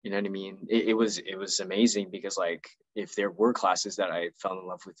 you know what I mean? It was amazing, because like, if there were classes that I fell in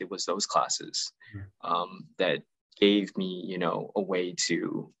love with, it was those classes that gave me, you know, a way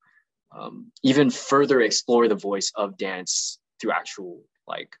to even further explore the voice of dance through actual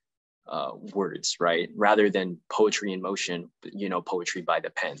like words, right? Rather than poetry in motion, you know, poetry by the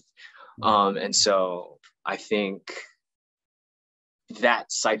pen. And so I think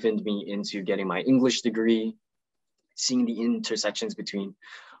that siphoned me into getting my English degree, seeing the intersections between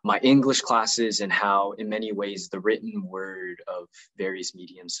my English classes and how in many ways the written word of various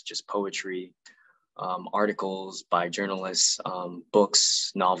mediums such as poetry, articles by journalists,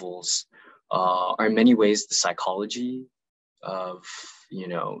 books, novels, are in many ways the psychology of,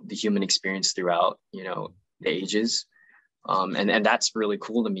 the human experience throughout, the ages. And that's really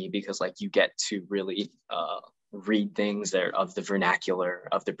cool to me because like you get to really read things that are of the vernacular,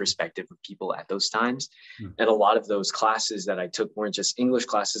 of the perspective of people at those times. And a lot of those classes that I took weren't just English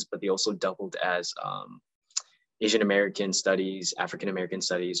classes, but they also doubled as Asian American studies, African American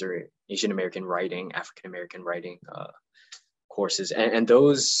studies, or Asian American writing, African American writing courses. And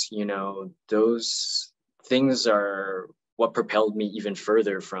those, those things are what propelled me even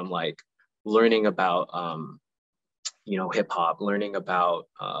further from like learning about, hip hop, learning about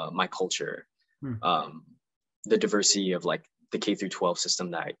my culture, the diversity of like the K through 12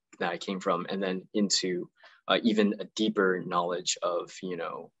 system that I came from, and then into even a deeper knowledge of,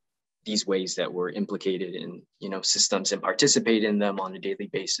 these ways that we're implicated in, systems and participate in them on a daily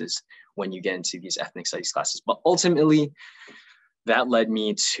basis when you get into these ethnic studies classes. But ultimately, that led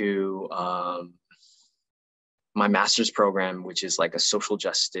me to my master's program, which is like a social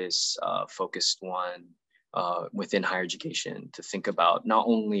justice focused one within higher education, to think about not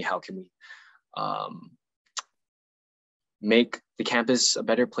only how can we make the campus a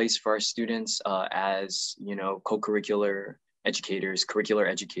better place for our students as, co-curricular educators, curricular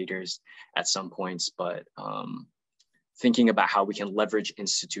educators at some points, but thinking about how we can leverage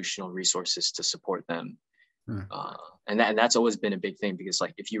institutional resources to support them. And that's always been a big thing, because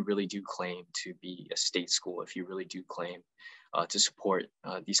like if you really do claim to be a state school, if you really do claim to support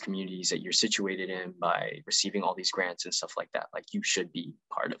these communities that you're situated in by receiving all these grants and stuff like that, like you should be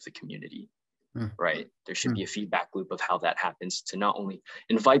part of the community. Right? There should be a feedback loop of how that happens, to not only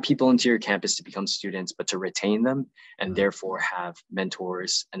invite people into your campus to become students, but to retain them and therefore have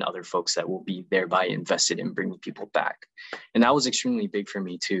mentors and other folks that will be thereby invested in bringing people back. And that was extremely big for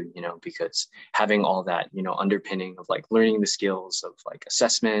me too, because having all that, underpinning of like learning the skills of like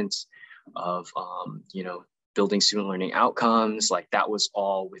assessments, of, building student learning outcomes, like that was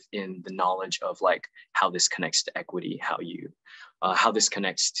all within the knowledge of like how this connects to equity, how this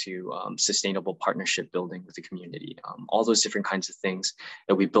connects to sustainable partnership building with the community. All those different kinds of things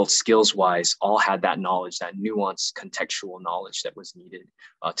that we built skills-wise all had that knowledge, that nuanced contextual knowledge that was needed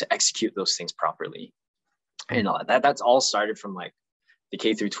to execute those things properly. And that's all started from like the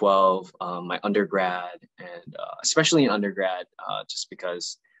K through 12, my undergrad, and especially in undergrad, just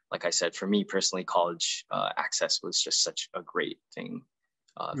because, like I said, for me personally, college access was just such a great thing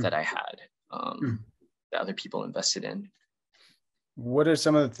that I had, that other people invested in. What are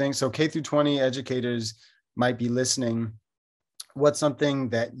some of the things, so K through 20 educators might be listening, what's something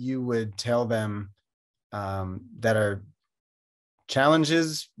that you would tell them that are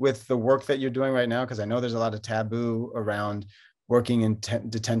challenges with the work that you're doing right now? Because I know there's a lot of taboo around working in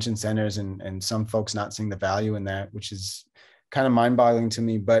detention centers, and some folks not seeing the value in that, which is kind of mind-boggling to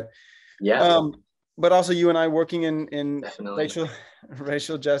me. But but also you and I working in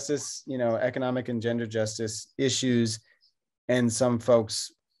racial justice, economic and gender justice issues, and some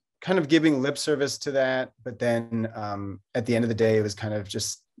folks kind of giving lip service to that, but then at the end of the day, it was kind of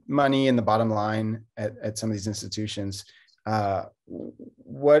just money in the bottom line at some of these institutions.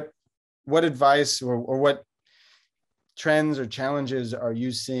 What advice or what trends or challenges are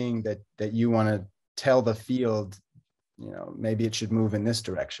you seeing that you want to tell the field, maybe it should move in this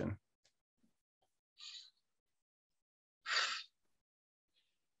direction?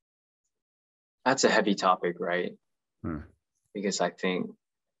 That's a heavy topic, right? Because I think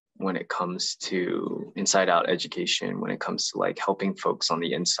when it comes to inside out education, when it comes to like helping folks on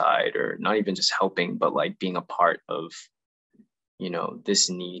the inside, or not even just helping, but like being a part of, this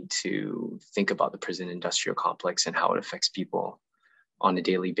need to think about the prison industrial complex and how it affects people on a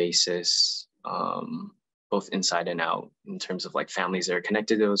daily basis, both inside and out, in terms of like families that are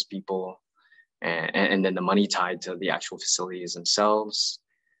connected to those people, and then the money tied to the actual facilities themselves.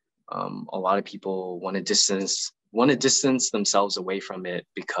 A lot of people want to distance themselves away from it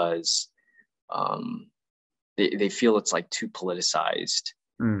because they feel it's like too politicized.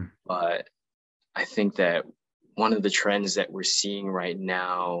 But I think that one of the trends that we're seeing right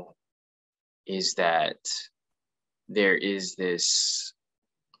now is that there is this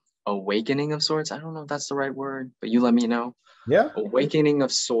awakening of sorts. I don't know if that's the right word, but you let me know. Yeah. Awakening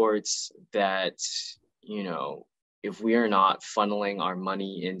of sorts that, if we are not funneling our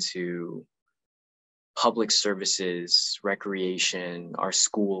money into public services, recreation, our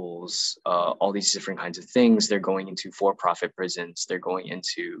schools, all these different kinds of things, they're going into for-profit prisons, they're going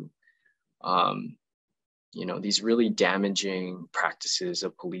into these really damaging practices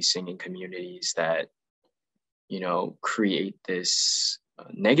of policing in communities that, create this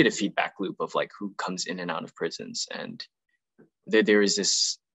negative feedback loop of like who comes in and out of prisons. And there is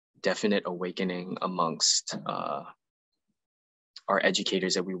this definite awakening amongst our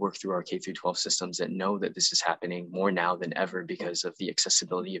educators that we work through our K through 12 systems that know that this is happening more now than ever because of the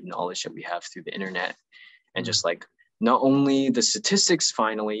accessibility of knowledge that we have through the internet. And just like not only the statistics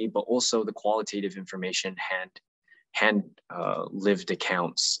finally, but also the qualitative information, hand lived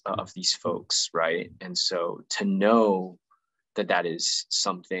accounts of these folks, right? And so to know that that is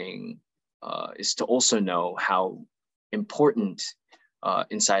something is to also know how important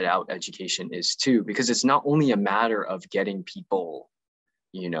inside out education is too, because it's not only a matter of getting people,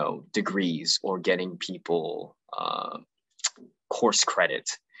 degrees or getting people course credit.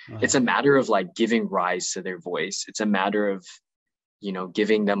 It's a matter of like giving rise to their voice. It's a matter of,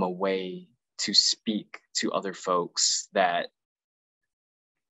 giving them a way to speak to other folks that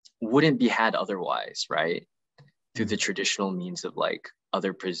wouldn't be had otherwise, right? Through the traditional means of like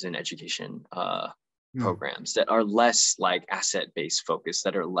other prison education programs that are less like asset-based focused,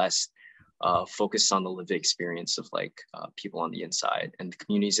 that are less focused on the lived experience of like people on the inside and the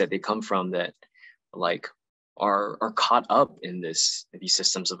communities that they come from that like are caught up in these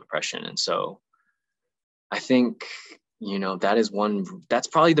systems of oppression. And so I think, that's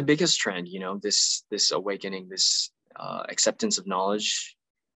probably the biggest trend, this awakening, this acceptance of knowledge,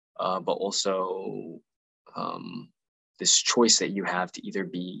 but also this choice that you have to either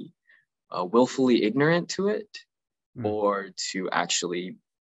be willfully ignorant to it or to actually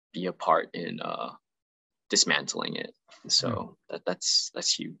be a part in dismantling it. So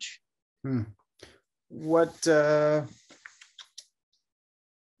that's huge. What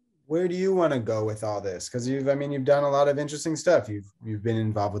where do you want to go with all this? Because you've done a lot of interesting stuff. You've been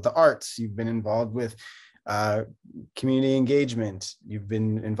involved with the arts. You've been involved with community engagement. You've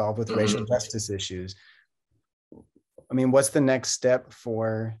been involved with racial justice issues. What's the next step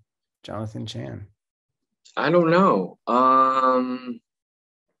for Jonathan Chan? I don't know.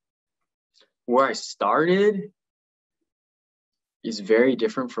 Where I started is very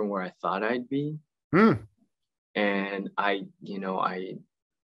different from where I thought I'd be. And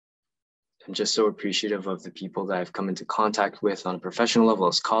I'm just so appreciative of the people that I've come into contact with on a professional level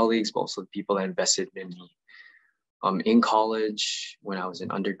as colleagues, but also the people that invested in me in college, when I was in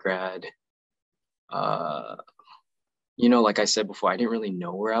undergrad. Like I said before, I didn't really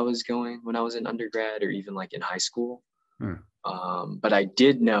know where I was going when I was in undergrad or even like in high school. But I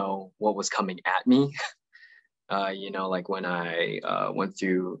did know what was coming at me. Like when I went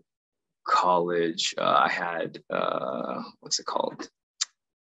through college, I had, what's it called?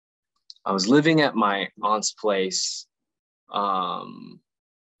 I was living at my aunt's place. And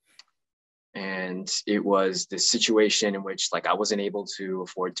it was this situation in which like I wasn't able to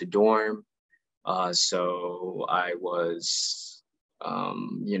afford to dorm. So I was, a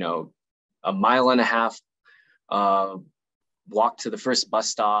mile and a half walk to the first bus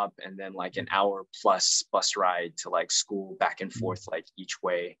stop and then like an hour plus bus ride to like school back and forth, like each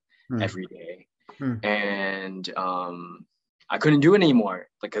way every day. And I couldn't do it anymore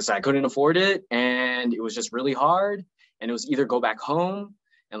because I couldn't afford it. And it was just really hard. And it was either go back home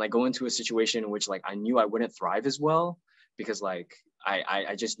and like go into a situation in which like I knew I wouldn't thrive as well because like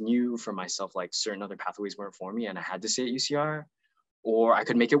I just knew for myself like certain other pathways weren't for me and I had to stay at UCR, or I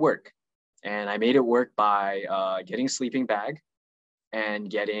could make it work. And I made it work by getting a sleeping bag and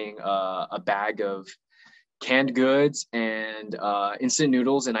getting a bag of canned goods and instant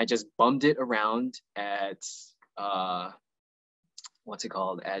noodles. And I just bummed it around at,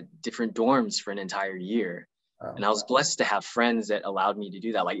 at different dorms for an entire year. And I was blessed to have friends that allowed me to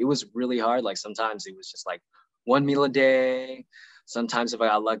do that. Like it was really hard. Like sometimes it was just like one meal a day. Sometimes if I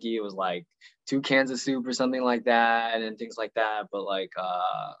got lucky, it was like 2 cans of soup or something like that and things like that. But like,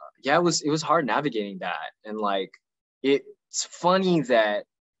 it was hard navigating that. And like, it's funny that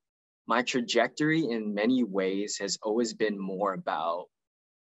my trajectory in many ways has always been more about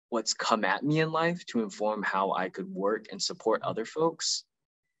what's come at me in life to inform how I could work and support other folks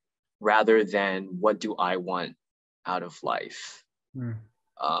rather than what do I want out of life.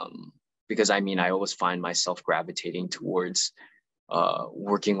 Because I always find myself gravitating towards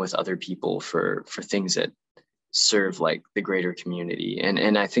working with other people for things that serve like the greater community.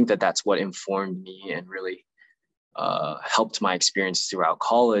 And I think that that's what informed me and really helped my experience throughout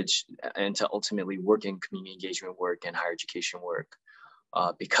college and to ultimately work in community engagement work and higher education work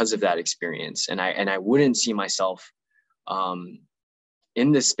because of that experience. And I wouldn't see myself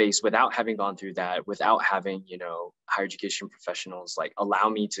in this space without having gone through that, without having, you know, higher education professionals like allow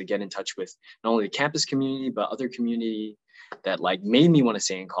me to get in touch with not only the campus community, but other community that like made me want to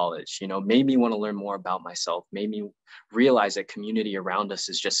stay in college, you know, made me want to learn more about myself, made me realize that community around us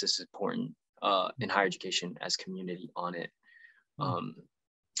is just as important in higher education as community on it.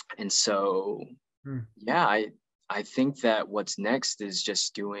 And so, yeah, I think that what's next is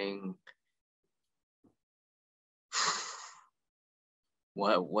just doing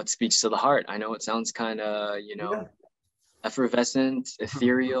what speaks to the heart. I know it sounds kind of, you know, effervescent,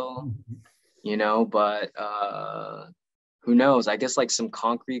 ethereal, you know, but who knows? I guess like some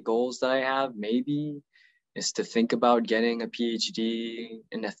concrete goals that I have maybe is to think about getting a PhD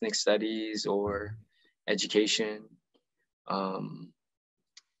in ethnic studies or education,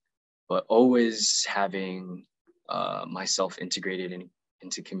 but always having myself integrated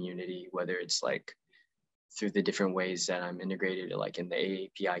into community, whether it's like through the different ways that I'm integrated, like in the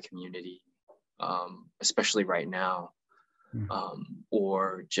AAPI community, especially right now,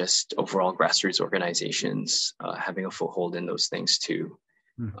 or just overall grassroots organizations, having a foothold in those things too.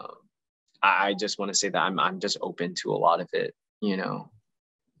 I just want to say that I'm just open to a lot of it, you know,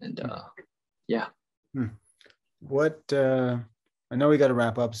 and yeah. What I know we got to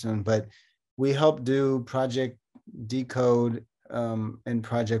wrap up soon, but we helped do Project Decode and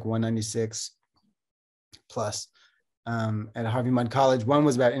Project 196 plus at Harvey Mudd College. One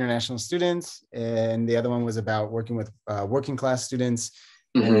was about international students, and the other one was about working with working class students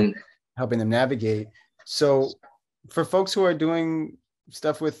and helping them navigate. So for folks who are doing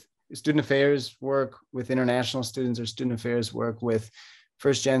stuff with student affairs work with international students, or student affairs work with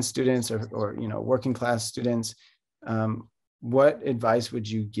first gen students, or you know, working class students, what advice would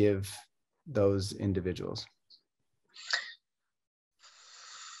you give those individuals?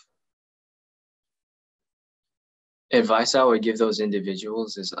 Advice I would give those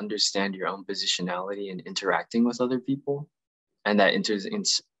individuals is understand your own positionality in interacting with other people, and that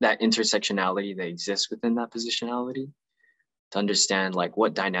intersectionality that exists within that positionality, to understand like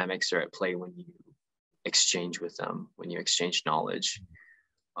what dynamics are at play when you exchange with them, when you exchange knowledge.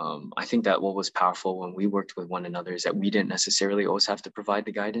 I think that what was powerful when we worked with one another is that we didn't necessarily always have to provide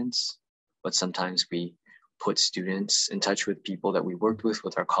the guidance, but sometimes we put students in touch with people that we worked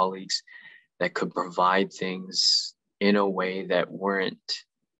with our colleagues, that could provide things in a way that weren't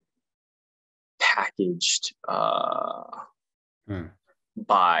packaged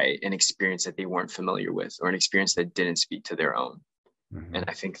by an experience that they weren't familiar with, or an experience that didn't speak to their own. And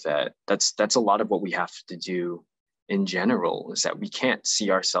I think that that's a lot of what we have to do in general, is that we can't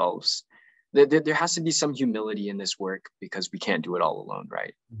see ourselves. There has to be some humility in this work, because we can't do it all alone,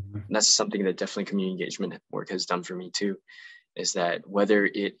 right? And that's something that definitely community engagement work has done for me too, is that whether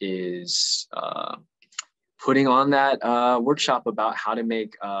it is putting on that workshop about how to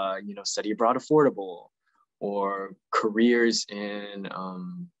make you know, study abroad affordable, or careers in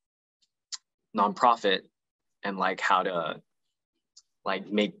nonprofit, and like how to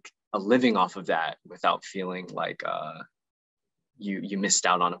like make a living off of that without feeling like you missed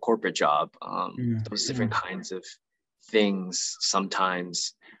out on a corporate job. Those different kinds of things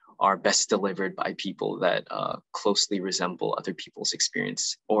sometimes are best delivered by people that closely resemble other people's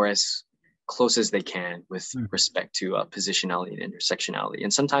experience, or as close as they can with respect to positionality and intersectionality.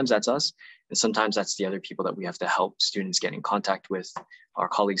 And sometimes that's us, and sometimes that's the other people that we have to help students get in contact with, our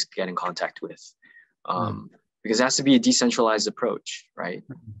colleagues get in contact with. Because it has to be a decentralized approach, right?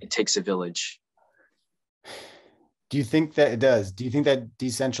 It takes a village. Do you think that it does? Do you think that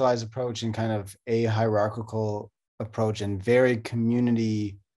decentralized approach and kind of a hierarchical approach and very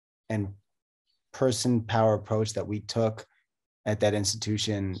community and person power approach that we took at that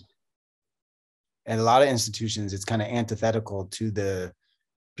institution, at a lot of institutions, it's kind of antithetical to the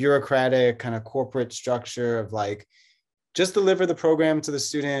bureaucratic kind of corporate structure of like, just deliver the program to the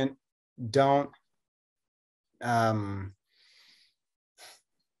student, don't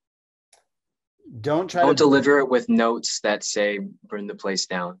don't deliver it with notes that say burn the place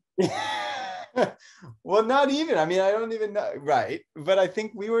down. Well, not even, I mean, I don't even know, right? But I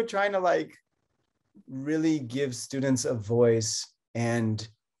think we were trying to like really give students a voice and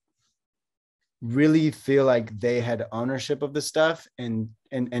really feel like they had ownership of the stuff, and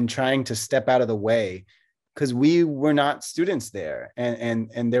trying to step out of the way, because we were not students there,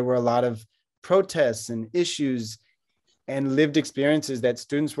 and there were a lot of protests and issues and lived experiences that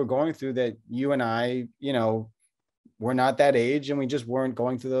students were going through that you and I, you know, were not that age, and we just weren't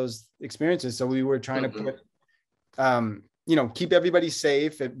going through those experiences. So we were trying to put, you know, keep everybody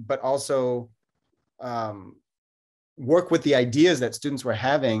safe, but also work with the ideas that students were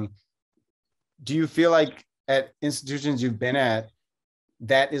having. Do you feel like at institutions you've been at,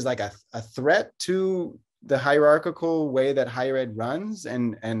 that is like a threat to the hierarchical way that higher ed runs?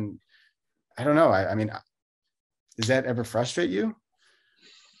 And I don't know. I mean, does that ever frustrate you?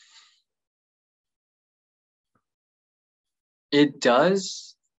 It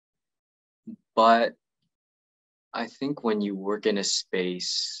does, but I think when you work in a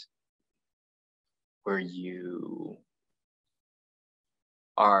space where you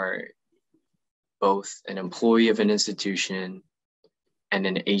are both an employee of an institution and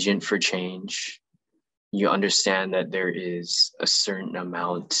an agent for change, you understand that there is a certain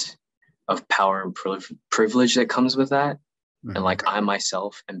amount of power and privilege that comes with that. Mm-hmm. And like I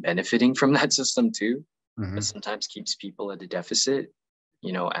myself am benefiting from that system too. Mm-hmm. That sometimes keeps people at a deficit,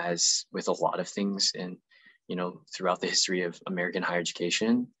 you know, as with a lot of things in, you know, throughout the history of American higher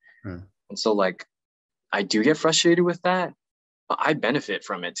education. Mm. And so like, I do get frustrated with that, but I benefit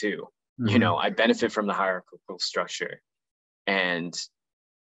from it too. Mm-hmm. You know, I benefit from the hierarchical structure. And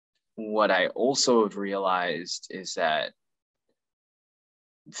what I also have realized is that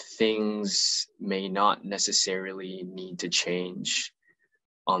things may not necessarily need to change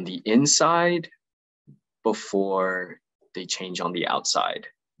on the inside before they change on the outside.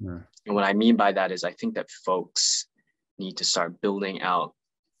 Yeah. And what I mean by that is I think that folks need to start building out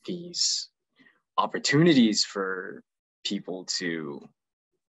these opportunities for people to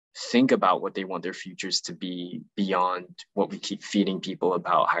think about what they want their futures to be beyond what we keep feeding people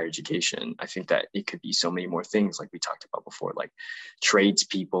about higher education. I think that it could be so many more things like we talked about before, like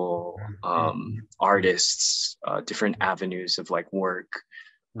tradespeople, artists, different avenues of like work,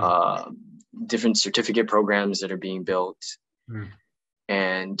 different certificate programs that are being built.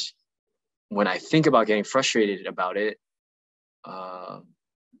 And when I think about getting frustrated about it,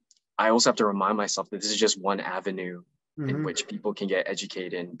 I also have to remind myself that this is just one avenue in which people can get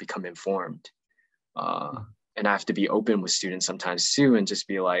educated and become informed. And I have to be open with students sometimes too, and just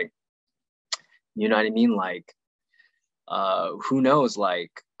be like, you know what I mean? Like, who knows,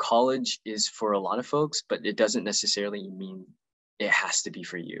 like college is for a lot of folks, but it doesn't necessarily mean it has to be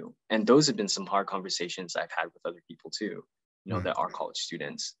for you. And those have been some hard conversations I've had with other people too, you know, that are college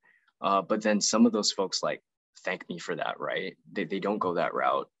students. But then some of those folks like thank me for that, right? They don't go that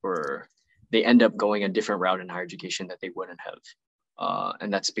route, or they end up going a different route in higher education that they wouldn't have.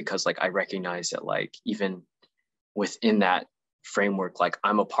 And that's because like I recognize that like even within that framework, like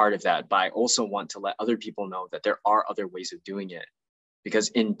I'm a part of that, but I also want to let other people know that there are other ways of doing it. Because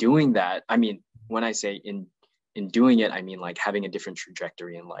in doing that, I mean, when I say in doing it, I mean like having a different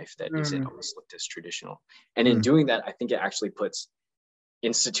trajectory in life that isn't always looked as traditional. And in doing that, I think it actually puts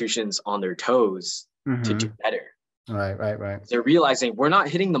institutions on their toes to do better. Right. They're realizing we're not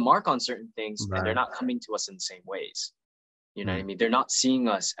hitting the mark on certain things, and they're not coming to us in the same ways. You know what I mean? They're not seeing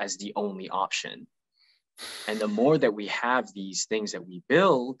us as the only option. And the more that we have these things that we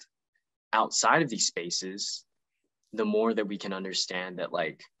build outside of these spaces, the more that we can understand that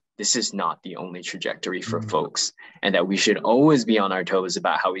like, this is not the only trajectory for folks, and that we should always be on our toes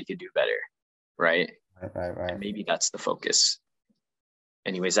about how we could do better. Right. And maybe that's the focus.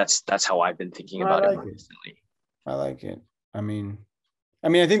 Anyways, that's how I've been thinking about it more recently. I like it. I mean, I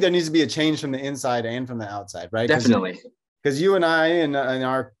think there needs to be a change from the inside and from the outside, right? Definitely. Because you and I and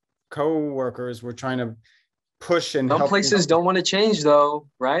our co-workers were trying to push and some help. Places don't want to change though,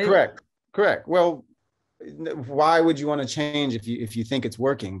 right? Correct. Well, why would you want to change if you think it's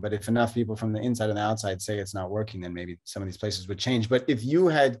working? But if enough people from the inside and the outside say it's not working, then maybe some of these places would change. But if you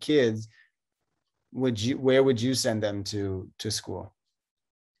had kids, where would you send them to school?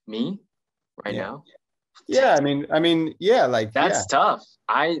 Me? Right now? Yeah, I mean, yeah, like that's tough.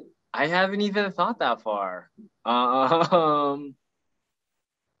 I haven't even thought that far.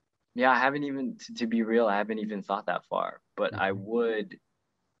 Yeah, I haven't even, to be real, I haven't even thought that far. But I would,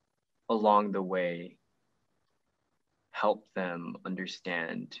 along the way, help them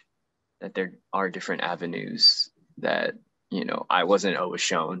understand that there are different avenues that, you know, I wasn't always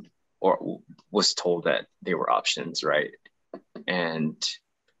shown or was told that they were options, right? And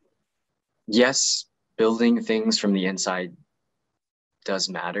yes, building things from the inside does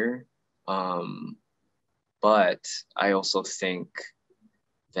matter. But I also think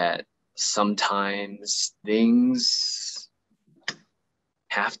that sometimes things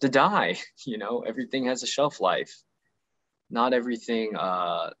have to die. You know, everything has a shelf life. Not everything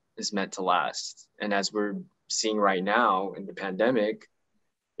is meant to last. And as we're seeing right now in the pandemic,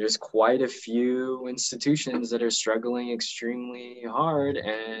 there's quite a few institutions that are struggling extremely hard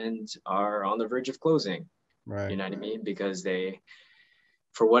and are on the verge of closing. Right. You know what I mean? Because they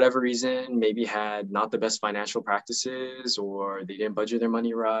for whatever reason, maybe had not the best financial practices, or they didn't budget their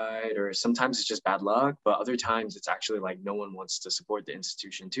money right, or sometimes it's just bad luck. But other times it's actually like no one wants to support the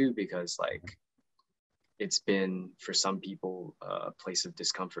institution too, because like it's been for some people a place of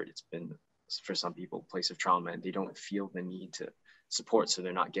discomfort. It's been for some people a place of trauma, and they don't feel the need to support. So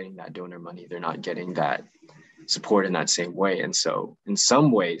they're not getting that donor money. They're not getting that support in that same way. And so in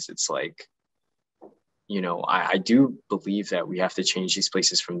some ways it's like, I do believe that we have to change these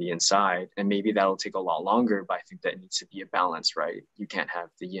places from the inside, and maybe that'll take a lot longer, but I think that needs to be a balance, right? You can't have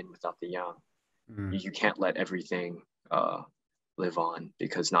the yin without the yang. You can't let everything live on,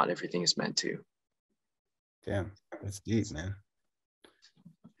 because not everything is meant to. Damn, that's deep, man.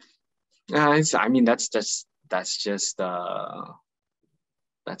 That's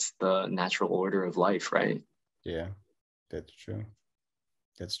the natural order of life, right? Yeah, that's true.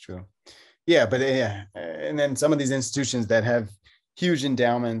 That's true. Yeah, but yeah, and then some of these institutions that have huge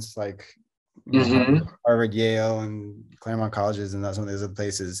endowments, like Harvard, Yale, and Claremont colleges, and some of those other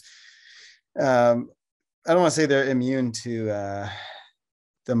places. I don't want to say they're immune to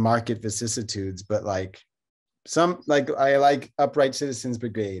the market vicissitudes, but like I like Upright Citizens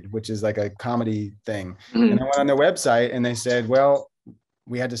Brigade, which is like a comedy thing. And I went on their website and they said, well,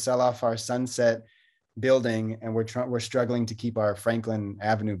 we had to sell off our Sunset building and we're struggling to keep our Franklin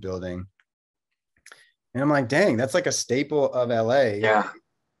Avenue building. And I'm like, dang, that's like a staple of LA. Yeah.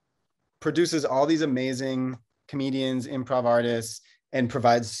 Produces all these amazing comedians, improv artists, and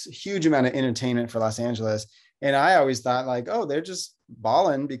provides a huge amount of entertainment for Los Angeles. And I always thought like, oh, they're just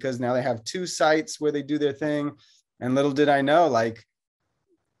balling because now they have 2 sites where they do their thing. And little did I know, like,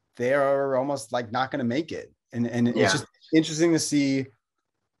 they are almost like not going to make it. And it's just interesting to see,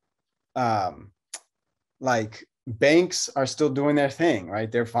 like, banks are still doing their thing, right?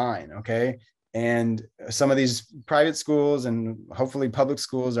 They're fine. Okay. And some of these private schools and hopefully public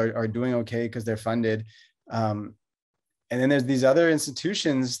schools are doing okay because they're funded. And then there's these other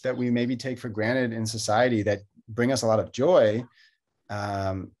institutions that we maybe take for granted in society that bring us a lot of joy,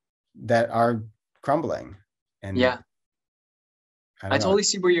 that are crumbling. And yeah, I totally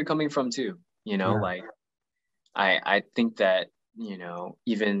see where you're coming from too. Like I think that,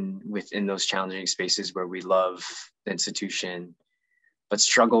 even within those challenging spaces where we love the institution, but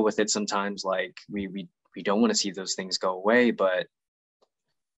struggle with it sometimes, like we don't want to see those things go away, but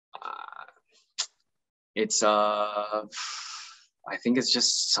it's I think it's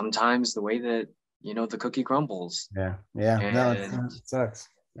just sometimes the way that the cookie crumbles. No, it sucks.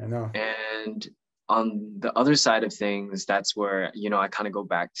 I know. And on the other side of things, that's where I kind of go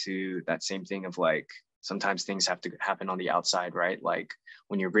back to that same thing of like, sometimes things have to happen on the outside, right? Like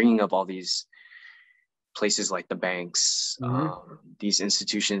when you're bringing up all these places like the banks, these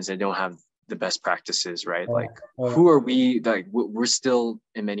institutions that don't have the best practices, right? Who are we? Like we're still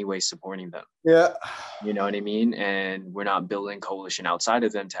in many ways supporting them. Yeah. You know what I mean? And we're not building coalition outside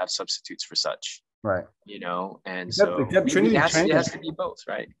of them to have substitutes for such. Right. And except Trinity Tran it has to be both,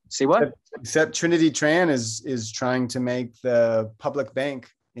 right? Say what? Except Trinity Tran is trying to make the public bank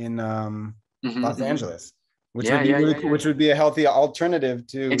in Los Angeles, which would be a healthy alternative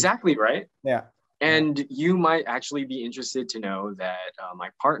to. Exactly, right? Yeah. And you might actually be interested to know that my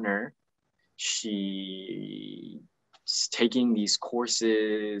partner, she's taking these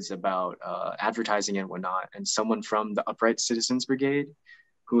courses about advertising and whatnot, and someone from the Upright Citizens Brigade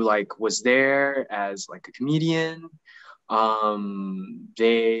who like was there as like a comedian,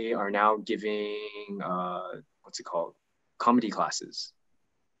 they are now giving comedy classes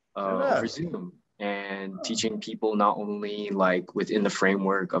over Zoom, and teaching people not only like within the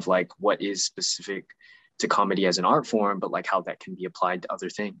framework of like what is specific to comedy as an art form, but like how that can be applied to other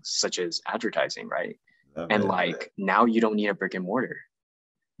things such as advertising, right? Now you don't need a brick and mortar.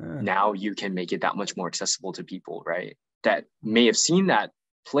 Now you can make it that much more accessible to people, right? That may have seen that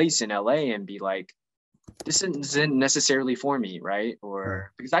place in LA and be like, this isn't necessarily for me, right?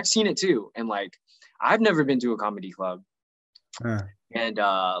 Or because I've seen it too, and like I've never been to a comedy club. And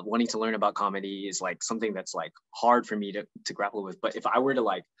wanting to learn about comedy is like something that's like hard for me to grapple with. But if I were to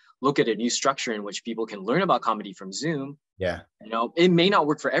like look at a new structure in which people can learn about comedy from Zoom, it may not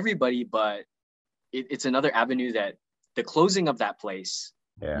work for everybody, but it's another avenue that the closing of that place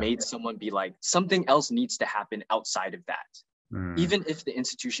made someone be like, something else needs to happen outside of that. Even if the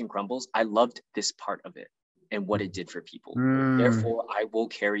institution crumbles, I loved this part of it and what it did for people. Therefore, I will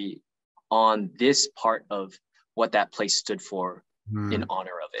carry on this part of what that place stood for in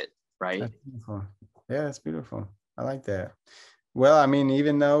honor of it, right? That's beautiful. Yeah, that's beautiful. I like that. Well, I mean,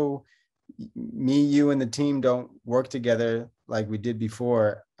 even though me, you, and the team don't work together like we did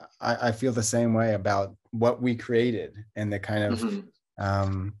before, I feel the same way about what we created and the kind of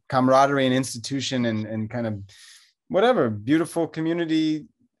camaraderie and institution and kind of whatever beautiful community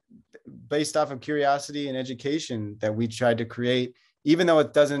based off of curiosity and education that we tried to create, even though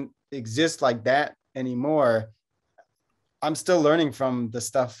it doesn't exist like that anymore. I'm still learning from the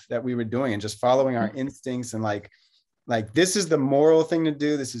stuff that we were doing and just following our instincts and like this is the moral thing to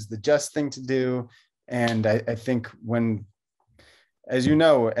do. This is the just thing to do. And I think when, as you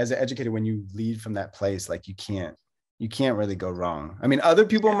know, as an educator, when you lead from that place, like you can't really go wrong. I mean, other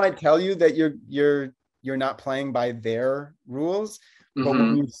people might tell you that you're not playing by their rules, but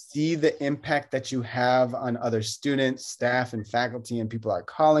when you see the impact that you have on other students, staff, and faculty, and people are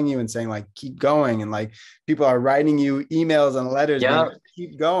calling you and saying like, keep going. And like people are writing you emails and letters,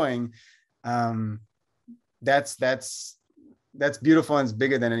 keep going. That's beautiful. And it's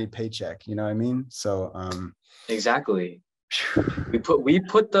bigger than any paycheck. You know what I mean? So, exactly. We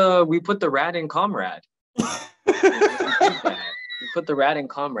put the rad in comrade. We put the rad in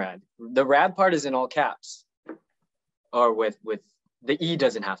comrade. The rad part is in all caps, or with the E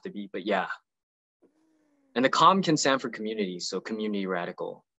doesn't have to be, but yeah. And the com can stand for community, so community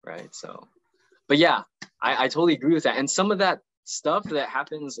radical, right? So, but yeah, I totally agree with that. And some of that stuff that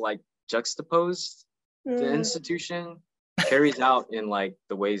happens like juxtaposed the institution carries out in like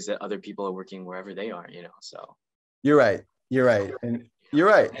the ways that other people are working wherever they are, you know. So you're right. And you're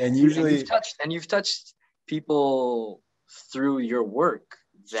right. And usually you've touched people through your work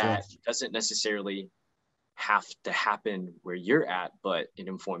that doesn't necessarily have to happen where you're at, but it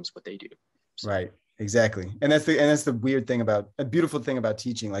informs what they do. So. Right. Exactly. And that's the weird thing about a beautiful thing about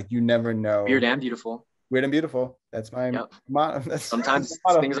teaching. Like you never know. Weird and beautiful. Weird and beautiful. That's my motto. Sometimes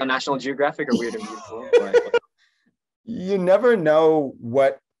things on National Geographic are weird and beautiful. But you never know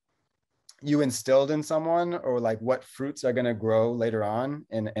what you instilled in someone or like what fruits are going to grow later on.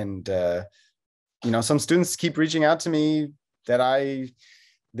 And you know, some students keep reaching out to me that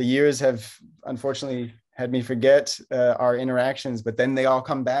the years have unfortunately had me forget our interactions, but then they all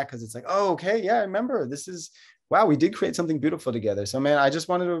come back because it's like, oh, okay, yeah, I remember. This is, wow, we did create something beautiful together. So, man, I just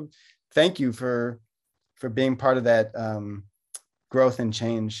wanted to thank you for being part of that growth and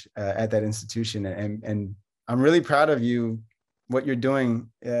change at that institution. And I'm really proud of you, what you're doing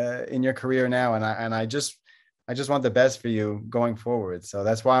in your career now. And I just want the best for you going forward. So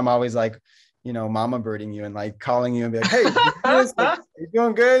that's why I'm always like, you know, mama birding you and like calling you and be like, hey, you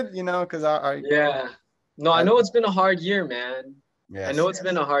doing good? You know, because I know it's been a hard year, man. Yes, I know it's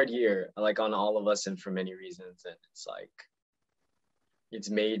been a hard year, like on all of us and for many reasons. And it's like, it's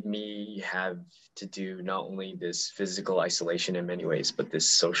made me have to do not only this physical isolation in many ways, but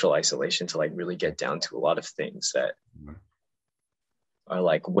this social isolation to like really get down to a lot of things that are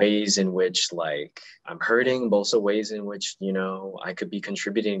like ways in which like I'm hurting, but also ways in which, you know, I could be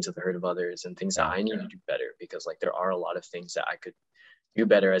contributing to the hurt of others and things that I need to do better, because like there are a lot of things that I could do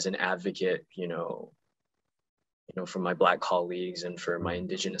better as an advocate, you know, for my Black colleagues and for my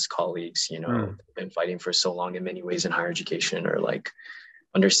Indigenous colleagues, you know, been fighting for so long in many ways in higher education, or like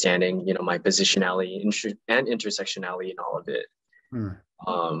understanding, you know, my positionality and intersectionality in all of it.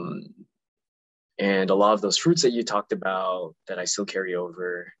 And a lot of those fruits that you talked about that I still carry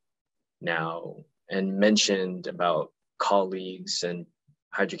over now, and mentioned about colleagues and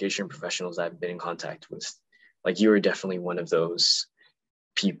higher education professionals I've been in contact with, like you are definitely one of those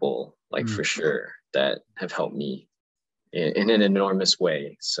people, like for sure, that have helped me in an enormous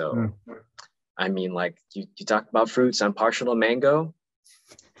way. So, I mean, like you talked about fruits. I'm partial to mango.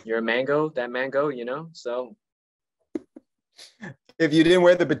 You're a mango, that mango, you know, so. If you didn't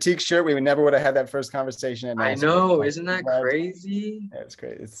wear the batik shirt, we never would have had that first conversation. I know, isn't that crazy? Yeah, it's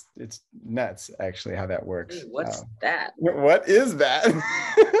great. It's nuts, actually, how that works. Hey, what's that? What is that?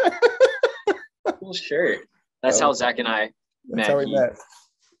 Cool shirt. That's how Zack and I met. How we met.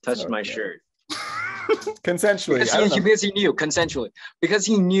 Touched my shirt. Consensually. Because he knew, consensually. Because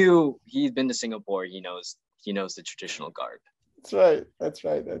he knew he'd been to Singapore. He knows the traditional garb. That's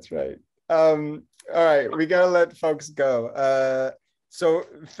right. All right, we gotta let folks go. So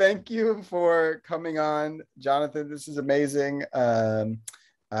thank you for coming on, Jonathan. This is amazing.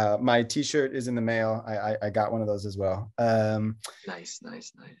 My t-shirt is in the mail. I got one of those as well. Nice.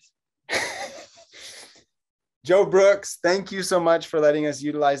 Joe Brooks, thank you so much for letting us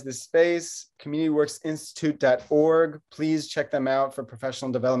utilize this space. CommunityWorksInstitute.org. Please check them out for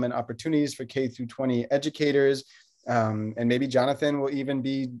professional development opportunities for K through 20 educators. And maybe Jonathan will even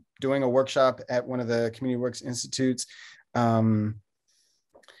be doing a workshop at one of the Community Works Institutes.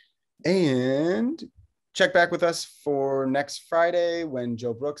 And check back with us for next Friday when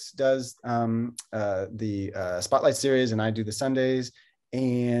Joe Brooks does the Spotlight series and I do the Sundays.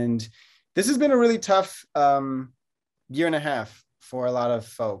 And this has been a really tough year and a half for a lot of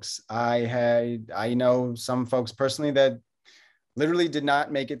folks. I know some folks personally that literally did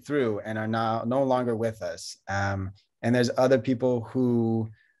not make it through and are now no longer with us. And there's other people who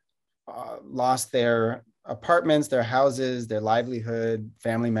lost their apartments, their houses, their livelihood,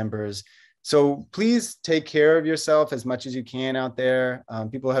 family members. So please take care of yourself as much as you can out there.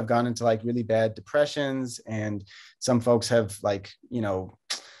 People have gone into like really bad depressions, and some folks have like,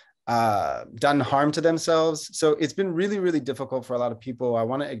 done harm to themselves. So it's been really, really difficult for a lot of people. I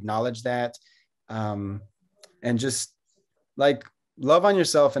want to acknowledge that, and just like love on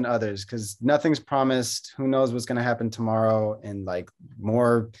yourself and others, because nothing's promised. Who knows what's going to happen tomorrow? And like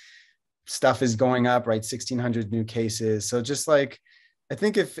more stuff is going up, right? 1,600 new cases. So just like, I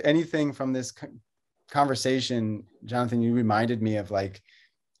think if anything from this conversation, Jonathan, you reminded me of like,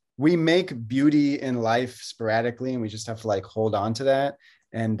 we make beauty in life sporadically, and we just have to like hold on to that.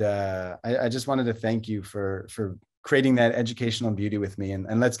 And I just wanted to thank you for creating that educational beauty with me.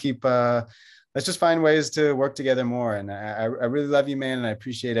 And let's just find ways to work together more. And I really love you, man. And I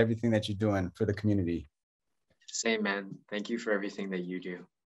appreciate everything that you're doing for the community. Same, man. Thank you for everything that you do.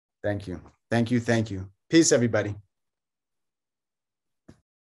 Thank you. Thank you. Thank you. Peace, everybody.